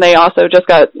Springs, and they also just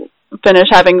got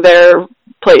finished having their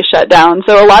place shut down.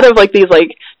 So a lot of like these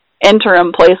like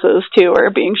interim places too are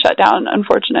being shut down,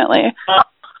 unfortunately.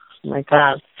 Oh my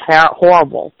God,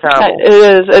 horrible, terrible. It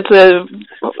is.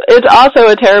 It's also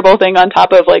a terrible thing on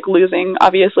top of like losing,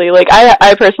 obviously. Like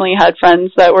I personally had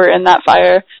friends that were in that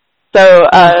fire. So,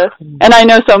 and I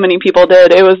know so many people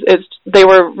did. They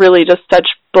were really just such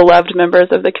beloved members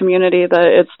of the community that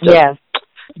it's just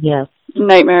yes,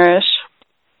 nightmarish.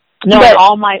 No, but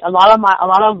a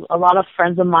lot of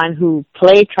friends of mine who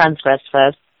played Transgress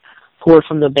Fest, who were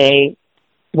from the Bay,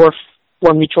 were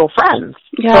mutual friends.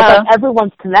 Yeah. So it's like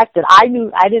everyone's connected. I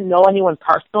didn't know anyone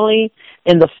personally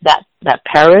in that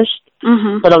parish,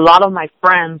 but a lot of my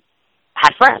friends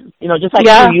had friends. Just like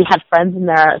you had friends in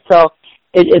there. So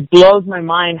it blows my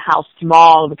mind how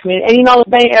small the community. And the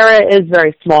Bay Area is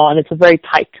very small, and it's a very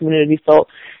tight community. So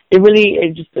it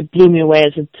blew me away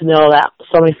to know that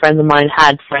so many friends of mine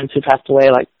had friends who passed away.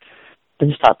 Like, I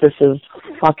just thought, this is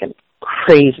fucking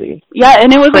crazy. Yeah,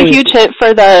 and it was a huge hit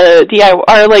for the DIY,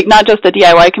 or like not just the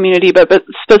DIY community, but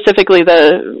specifically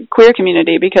the queer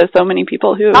community, because so many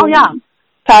people who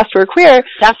passed were queer.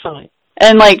 Definitely.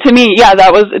 And like, to me,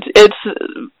 that was,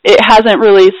 it hasn't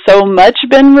really so much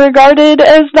been regarded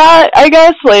as that, I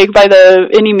guess, like by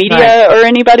any media or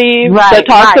anybody that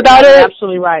talks about it.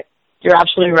 You're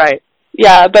absolutely right.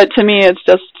 Yeah, but to me, it's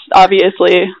just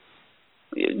obviously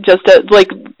just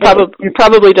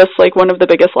probably just like one of the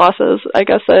biggest losses, I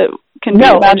guess, that can be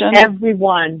imagined.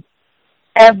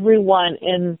 Everyone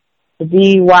in the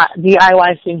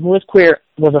DIY scene who was queer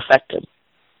was affected.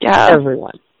 Yeah.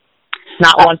 Everyone.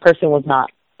 Not one person was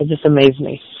not. It just amazed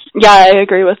me. Yeah, I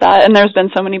agree with that. And there's been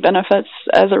so many benefits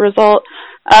as a result.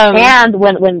 And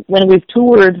when we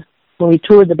toured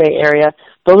the Bay Area,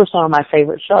 those are some of my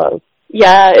favorite shows.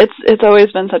 Yeah, it's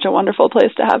always been such a wonderful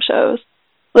place to have shows.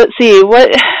 Let's see, what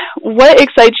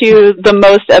excites you the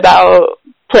most about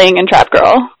playing in Trap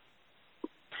Girl?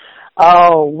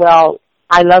 Oh, well,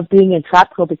 I love being in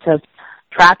Trap Girl because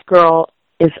Trap Girl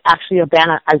is actually a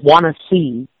band I want to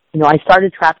see. I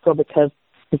started Trap Girl because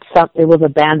it was a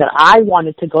band that I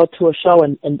wanted to go to a show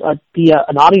and be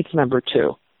an audience member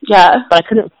to. Yeah. But I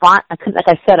couldn't find, like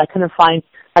I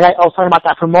was talking about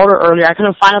that promoter earlier, I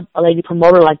couldn't find a lady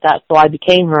promoter like that, so I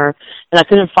became her, and I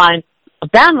couldn't find a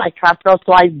band like Trap Girl,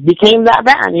 so I became that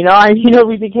band,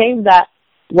 we became that,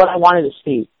 what I wanted to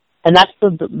see. And that's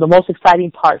the most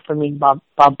exciting part for me about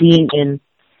being in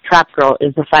Trap Girl,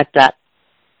 is the fact that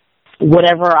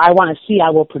whatever I want to see, I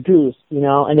will produce,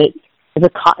 and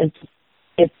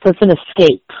it's such an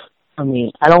escape for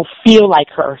me. I don't feel like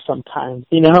her sometimes,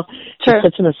 Sure. It's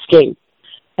such an escape.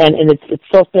 And it's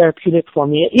so therapeutic for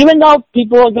me. Even though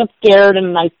people get scared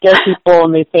and I scare people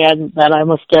and they say that I'm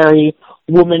a scary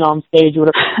woman on stage or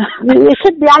whatever. It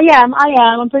could be, I am.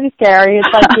 I'm pretty scary.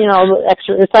 It's like,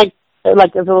 it's like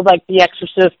if it was like The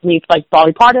Exorcist meets like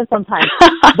Dolly Parton sometimes.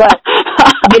 But,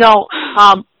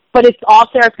 but it's all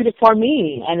therapeutic for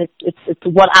me. And it's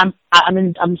what I'm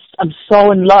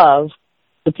so in love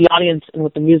with the audience and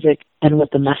with the music and with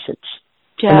the message.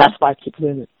 Yeah. And that's why I keep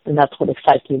doing it. And that's what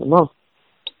excites me the most.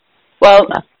 Well,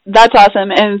 that's awesome,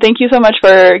 and thank you so much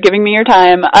for giving me your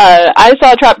time. I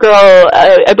saw Trap Girl,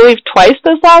 I believe, twice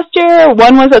this last year.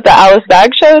 One was at the Alice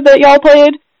Bag show that y'all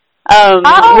played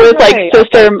with, like,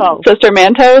 Sister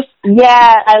Mantos.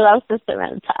 Yeah, I love Sister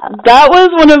Mantos. That was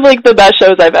one of, like, the best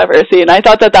shows I've ever seen. I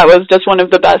thought that was just one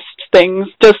of the best things.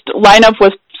 Just lineup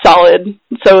was solid,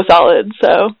 so solid,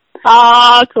 so.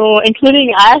 Oh, cool,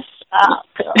 including us. Us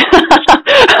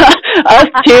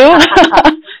too.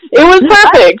 It was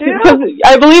perfect because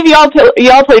I believe y'all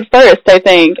played first, I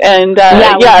think, and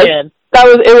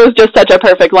it was just such a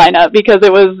perfect lineup because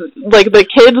it was like the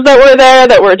kids that were there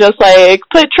that were just like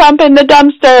put Trump in the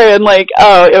dumpster and like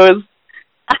it was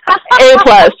A+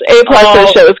 as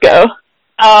shows go.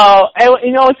 Oh,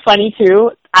 it's funny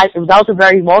too. That was a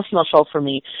very emotional show for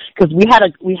me because we had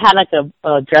like a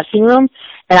dressing room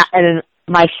and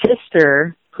my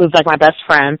sister, who's like my best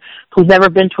friend, who's never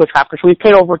been to a Trap Girl show. We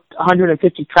played over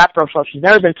 150 Trap Girl shows. She's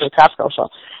never been to a Trap Girl show.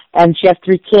 And she has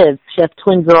 3 kids. She has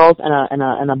twin girls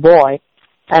and a boy.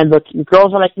 And the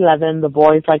girls are like 11, the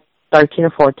boy's like 13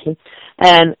 or 14.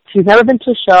 And she's never been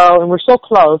to a show, and we're so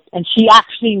close. And she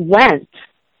actually went,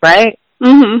 right?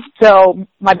 Mm-hmm. So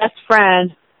my best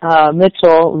friend,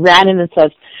 Mitchell, ran in and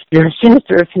says, "Your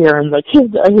sister's here and the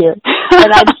kids are here."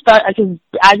 And I just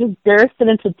bursted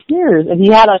into tears. And it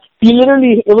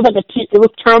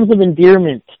was terms of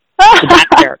endearment back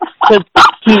there. Because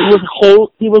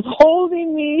he was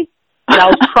holding me and I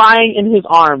was crying in his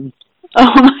arms.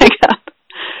 Oh my God.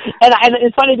 And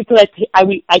it's funny because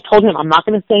I told him I'm not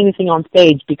going to say anything on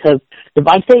stage because if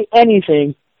I say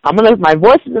anything, my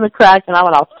voice is going to crack and I'm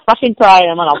going to fucking cry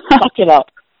and I'm going to fuck it up.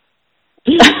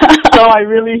 So I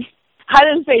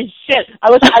didn't say shit.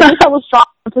 I wish I was strong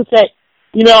to say,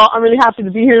 I'm really happy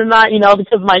to be here tonight,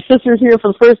 because my sister's here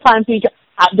for the first time.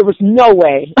 There was no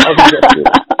way I was going to get through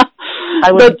that.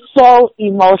 I was so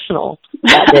emotional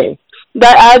that day.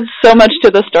 That adds so much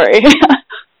to the story.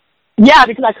 Yeah,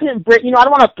 because I couldn't break, I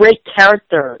don't want to break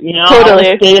character, Totally. I want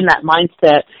to stay in that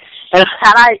mindset. And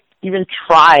had I even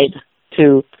tried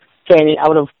to say anything, I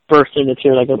would have burst into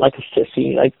tears like a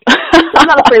sissy. Like, I'm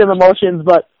not afraid of emotions,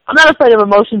 but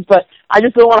I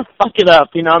just don't want to fuck it up,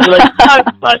 I'd be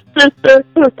like, my sister.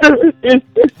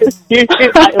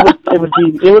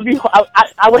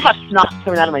 I would have snot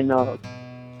coming out of my nose.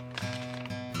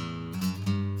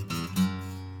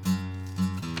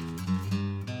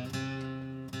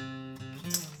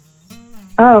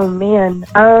 Oh man.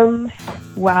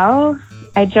 Well,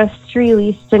 I just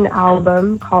released an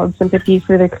album called Sympathy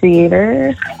for the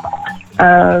Creator.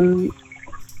 I'm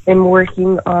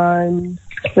working on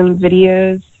some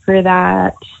videos for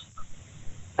that.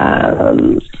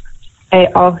 I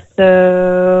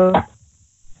also,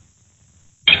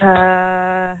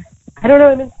 I don't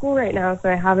know, I'm in school right now,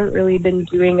 so I haven't really been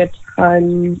doing a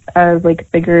ton of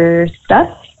bigger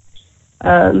stuff.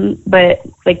 But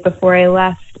before I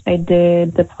left, I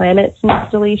did the Planets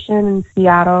installation in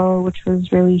Seattle, which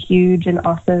was really huge and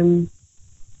awesome.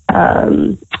 I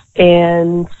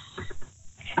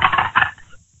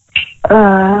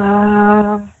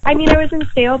was in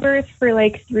Sailbirth for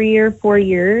 3 or 4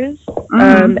 years,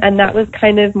 and that was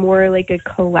kind of more like a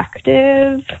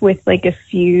collective with a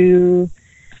few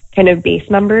kind of bass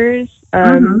members.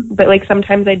 But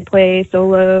sometimes I'd play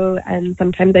solo and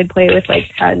sometimes I'd play with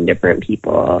 10 different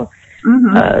people.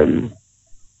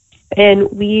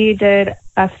 And we did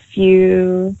a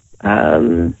few,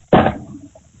 we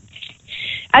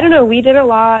did a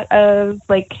lot of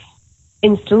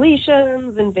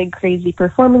installations and big crazy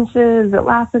performances that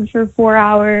lasted for 4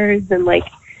 hours and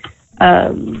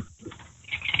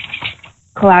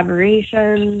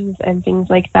collaborations and things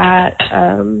like that.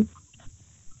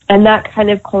 And that kind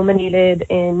of culminated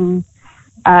in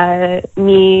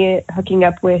me hooking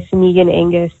up with Megan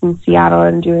Angus in Seattle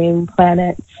and doing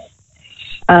Planets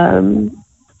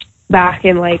back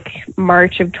in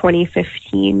March of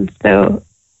 2015. So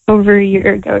over a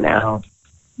year ago now.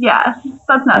 Yeah,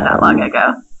 that's not that long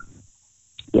ago.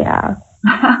 Yeah.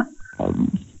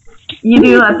 You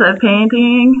do lots of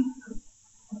painting?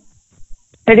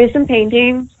 I do some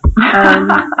painting.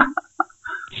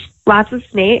 Lots of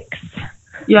snakes.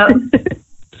 Yep.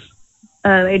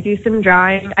 I do some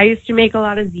drawing. I used to make a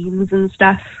lot of zines and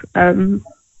stuff, and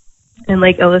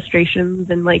like illustrations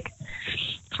and like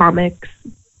comics,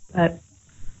 but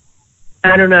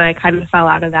I don't know, I kind of fell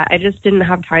out of that. I just didn't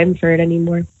have time for it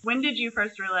anymore. When did you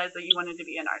first realize that you wanted to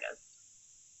be an artist?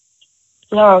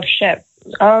 Oh, shit.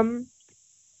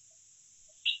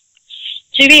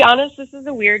 To be honest, this is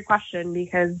a weird question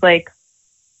because, like,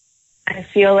 I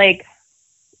feel like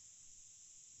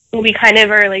we kind of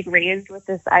are, like, raised with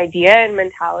this idea and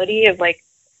mentality of, like,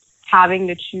 having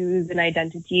to choose an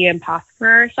identity and path for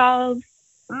ourselves.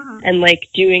 Mm-hmm. And, like,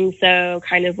 doing so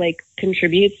kind of, like,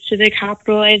 contributes to the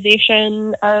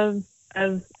capitalization of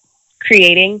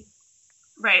creating.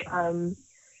 Right.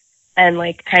 And,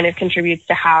 like, kind of contributes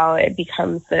to how it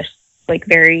becomes this, like,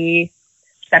 very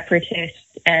separatist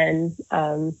and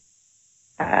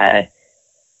kind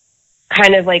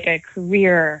of like a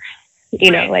career,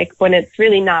 you know, like when it's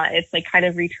really not. It's like kind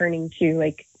of returning to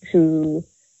like who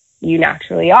you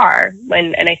naturally are.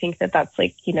 And I think that that's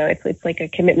like, you know, it's like a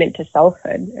commitment to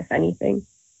selfhood, if anything.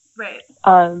 Right.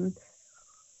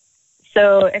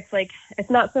 So it's like, it's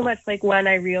not so much like when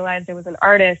I realized I was an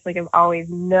artist, like I've always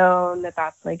known that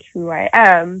that's like who I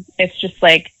am. It's just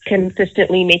like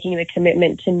consistently making the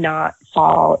commitment to not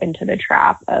fall into the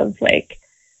trap of like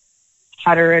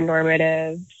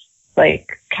heteronormative,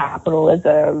 like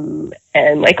capitalism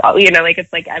and like, you know, like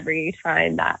it's like every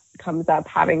time that comes up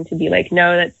having to be like,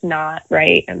 no, that's not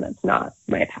right. And that's not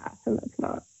my path. And that's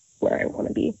not where I want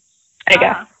to be, I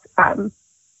guess.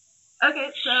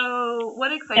 Okay, so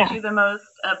what excites you the most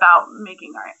about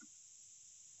making art?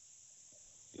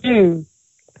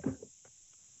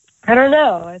 I don't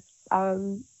know. It's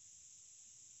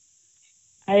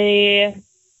I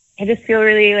just feel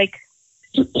really like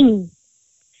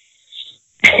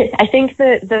I think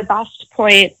that the best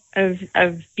point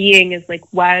of being is like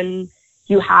when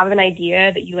you have an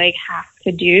idea that you like have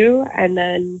to do and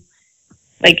then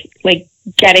like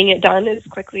getting it done as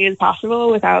quickly as possible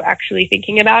without actually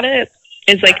thinking about it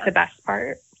is like the best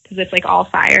part because it's like all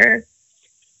fire.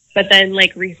 But then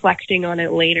like reflecting on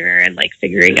it later and like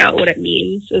figuring out what it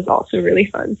means is also really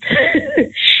fun.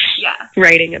 Yeah.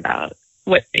 Writing about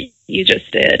what you just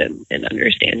did and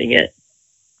understanding it.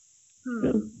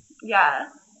 Yeah.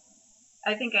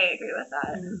 I think I agree with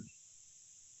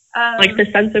that. Like the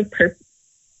sense of purpose.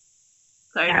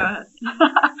 Sorry, go ahead.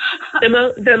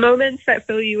 The moments that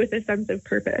fill you with a sense of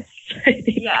purpose, I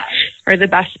think, are the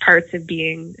best parts of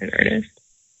being an artist.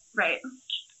 Right.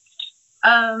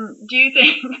 How do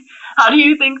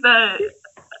you think that,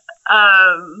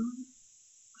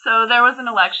 so there was an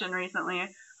election recently.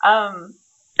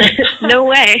 No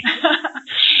way.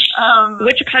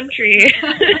 Which country?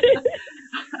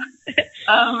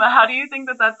 How do you think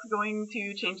that that's going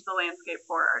to change the landscape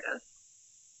for artists?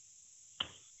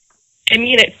 I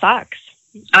mean, it sucks.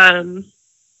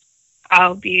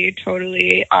 I'll be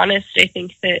totally honest. I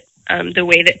think that the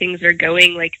way that things are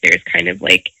going, like, there's kind of,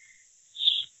 like,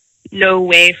 no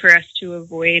way for us to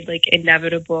avoid, like,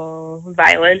 inevitable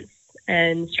violence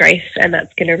and strife, and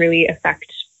that's going to really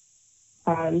affect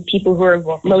people who are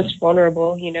most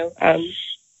vulnerable, you know.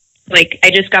 Like,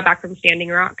 I just got back from Standing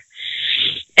Rock,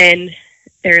 and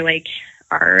there, like,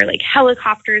 are, like,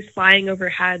 helicopters flying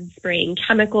overhead, spraying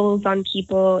chemicals on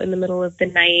people in the middle of the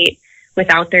night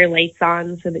without their lights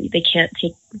on so that they can't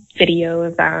take video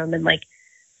of them. And, like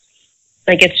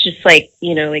it's just, like,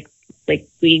 you know, like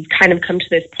we've kind of come to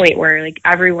this point where, like,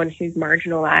 everyone who's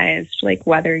marginalized, like,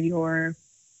 whether you're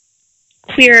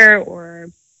queer or,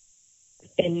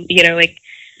 in, you know, like,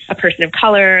 a person of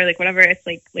color, like, whatever, it's,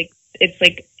 like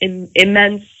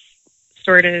immense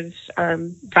sort of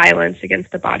violence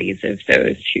against the bodies of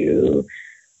those who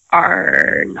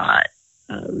are not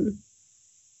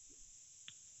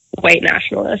white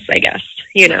nationalists, I guess,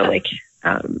 you know, like,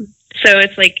 so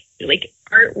it's like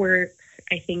artwork,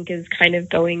 I think, is kind of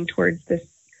going towards this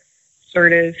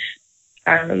sort of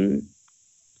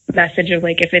message of,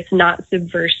 like, if it's not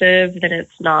subversive, then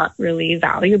it's not really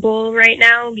valuable right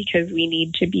now because we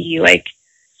need to be, like,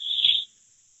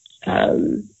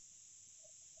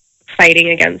 fighting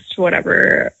against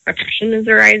whatever oppression is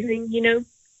arising, you know?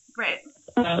 Right.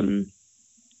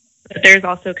 But there's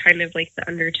also kind of, like, the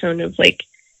undertone of, like,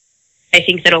 I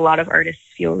think that a lot of artists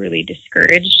feel really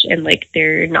discouraged and, like,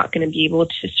 they're not going to be able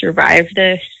to survive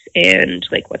this and,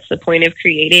 like, what's the point of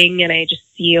creating? And I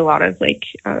just see a lot of, like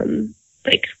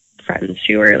friends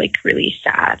who are, like, really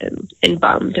sad and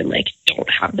bummed and, like, don't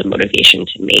have the motivation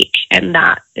to make. And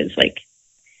that is, like,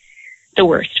 the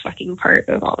worst fucking part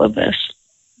of all of this.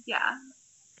 Yeah.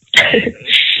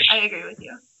 I agree with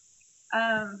you.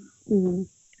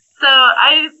 So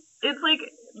it's like,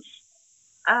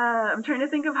 I'm trying to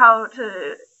think of how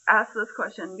to ask this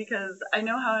question, because I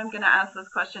know how I'm going to ask this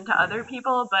question to other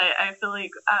people, but I feel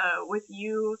like with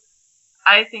you,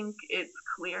 I think it's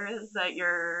clear that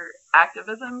your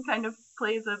activism kind of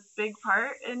plays a big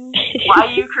part in why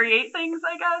you create things,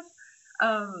 I guess.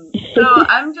 So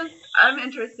I'm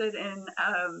interested in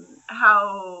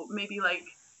how maybe like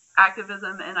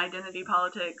activism and identity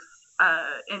politics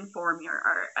inform your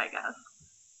art, I guess.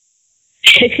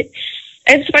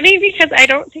 It's funny because I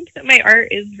don't think that my art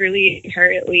is really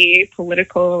inherently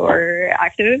political or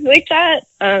activist like that.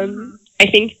 I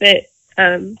think that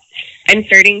I'm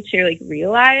starting to like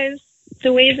realize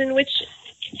the ways in which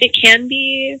it can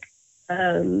be,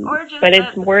 but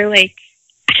it's more like.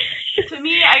 To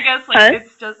me, I guess like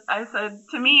it's just. I said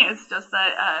to me, it's just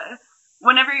that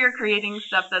whenever you're creating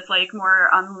stuff that's like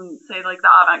more on, say, like the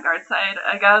avant-garde side,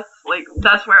 I guess like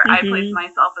that's where I place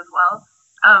myself as well.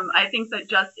 I think that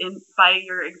just by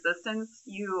your existence,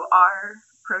 you are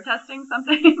protesting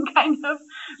something, kind of,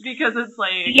 because it's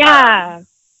like,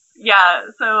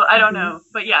 so I don't know,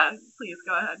 but yeah, please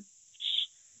go ahead.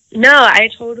 No, I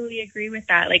totally agree with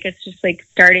that. Like, it's just like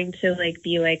starting to like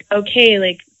be like, okay,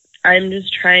 like I'm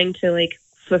just trying to like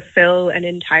fulfill an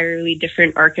entirely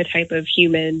different archetype of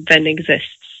human than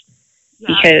exists,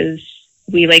 because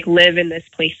we like live in this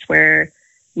place where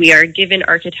we are given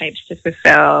archetypes to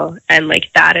fulfill, and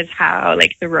like that is how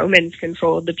like the Romans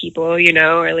controlled the people, you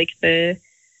know, or like the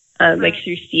like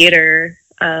through theater,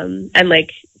 and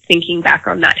like thinking back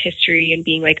on that history and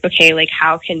being like, okay, like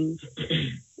how can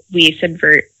we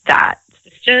subvert that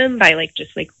system by like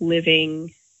just like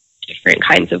living different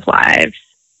kinds of lives,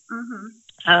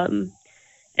 and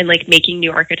like making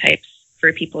new archetypes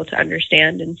for people to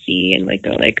understand and see and like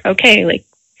go like, okay, like,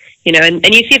 you know,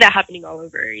 and you see that happening all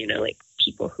over, you know, like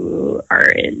people who are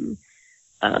in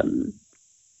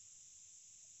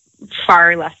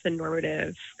far less than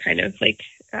normative kind of like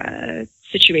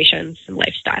situations and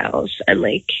lifestyles, and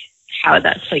like how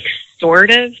that's like sort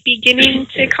of beginning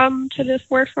to come to the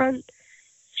forefront.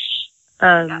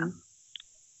 But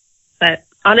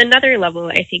on another level,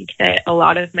 I think that a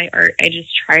lot of my art, I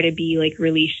just try to be like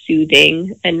really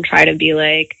soothing and try to be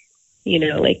like, you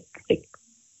know, like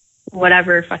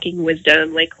whatever fucking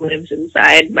wisdom like lives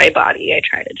inside my body, I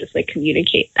try to just like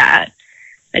communicate that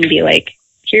and be like,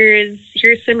 here's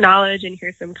some knowledge and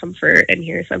here's some comfort and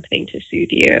here's something to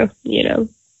soothe you, you know.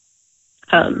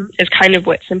 Is kind of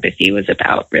what Sympathy was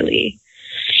about, really.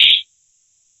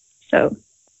 So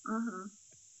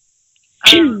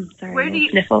sorry, where do you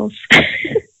sniffles.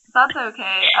 That's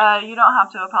okay. You don't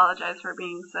have to apologize for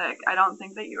being sick. I don't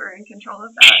think that you were in control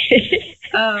of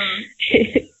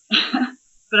that.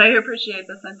 But I appreciate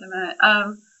the sentiment.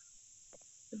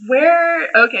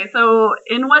 So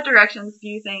in what directions do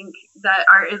you think that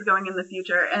art is going in the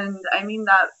future? And I mean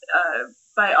that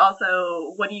by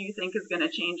also, what do you think is going to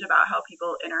change about how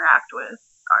people interact with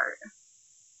art?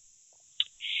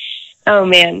 Oh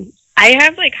man, I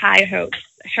have like high hopes.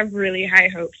 I have really high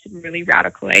hopes and really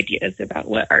radical ideas about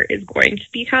what art is going to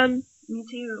become. Me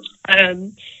too.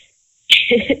 And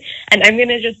I'm going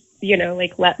to just, you know,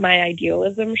 like let my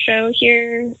idealism show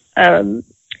here. But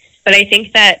I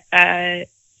think that,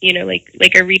 you know,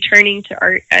 like a returning to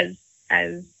art as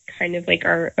kind of like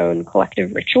our own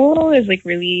collective ritual is like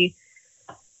really,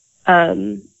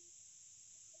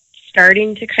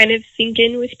 starting to kind of sink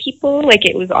in with people. Like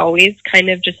it was always kind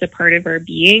of just a part of our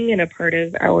being and a part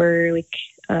of our like,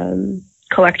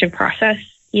 collective process,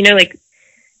 you know, like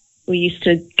we used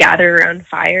to gather around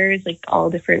fires, like all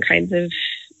different kinds of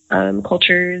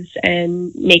cultures,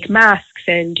 and make masks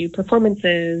and do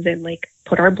performances and like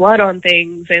put our blood on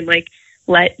things and like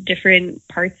let different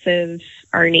parts of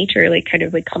our nature like kind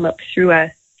of like come up through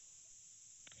us.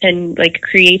 And like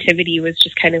creativity was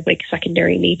just kind of like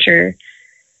secondary nature.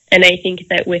 And I think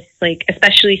that with like,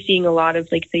 especially seeing a lot of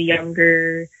like the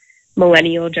younger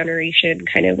millennial generation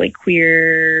kind of like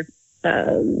queer,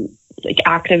 like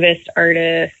activist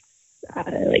artists,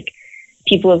 like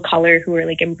people of color who are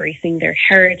like embracing their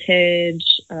heritage,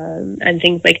 and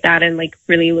things like that, and like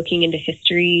really looking into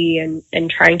history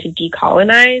and trying to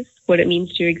decolonize what it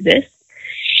means to exist.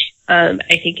 I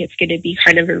think it's going to be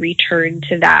kind of a return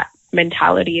to that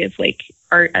mentality of like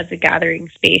art as a gathering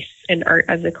space and art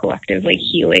as a collective like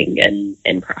healing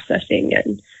and processing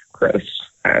and growth,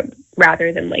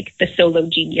 rather than like the solo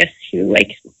genius who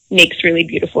like makes really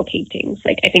beautiful paintings.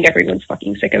 Like I think everyone's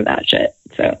fucking sick of that shit.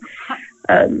 So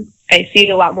I see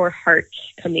a lot more heart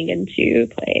coming into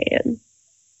play, and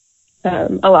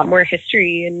a lot more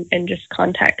history and just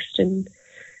context and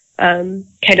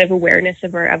kind of awareness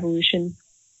of our evolution.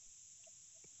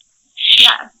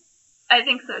 Yeah, I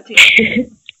think so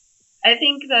too. I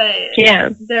think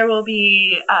that there will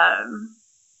be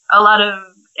a lot of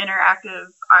interactive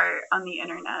art on the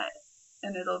internet,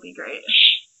 and it'll be great.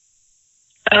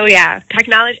 Oh yeah,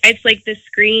 technology. It's like the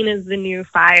screen is the new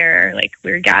fire. Like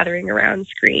we're gathering around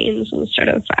screens instead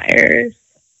of fires.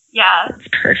 Yeah, it's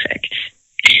perfect.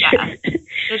 Yeah,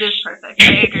 it is perfect.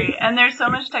 I agree. And there's so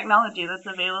much technology that's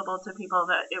available to people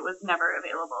that it was never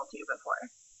available to before.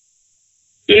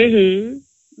 Mhm.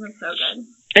 It's so good.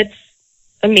 It's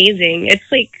amazing.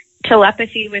 It's like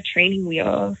telepathy with training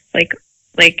wheels. Like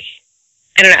I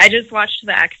don't know. I just watched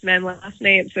the X-Men last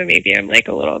night, so maybe I'm like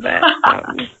a little bit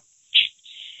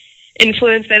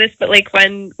influenced by this. But like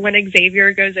when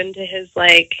Xavier goes into his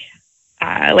like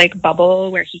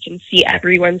bubble where he can see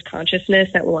everyone's consciousness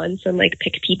at once and like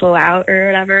pick people out or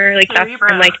whatever, like that's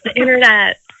from like the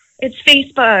internet. It's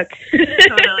Facebook.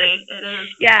 Totally, it is.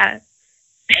 Yeah.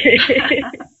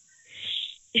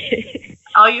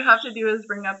 All you have to do is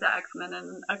bring up the X-Men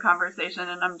in a conversation,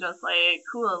 and I'm just like,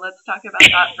 cool, let's talk about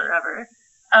that forever.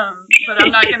 But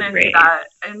I'm not going to do that.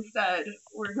 Instead,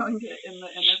 we're going to end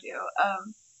the interview.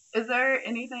 Is there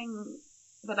anything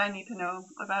that I need to know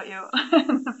about you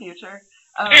in the future?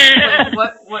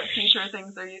 Like what future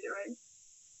things are you doing?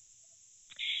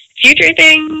 Future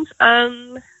things?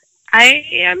 I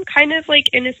am kind of like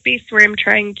in a space where I'm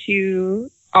trying to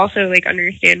also like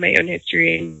understand my own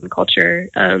history and culture,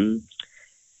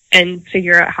 and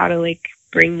figure out how to like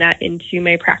bring that into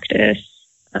my practice.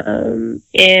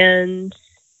 And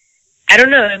I don't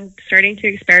know, I'm starting to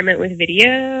experiment with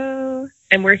video.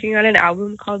 I'm working on an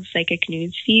album called Psychic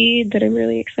Newsfeed that I'm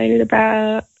really excited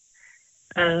about.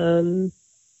 But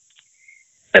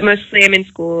mostly I'm in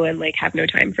school and like have no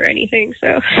time for anything,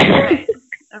 so. Right.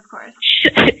 Of course.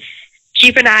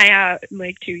 Keep an eye out in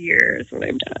like 2 years when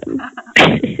I'm done.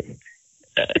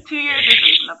 2 years is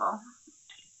reasonable.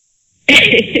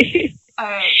 All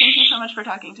right. Thank you so much for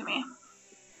talking to me.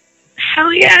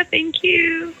 Hell yeah. Thank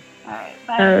you. All right.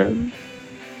 Bye.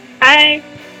 Bye.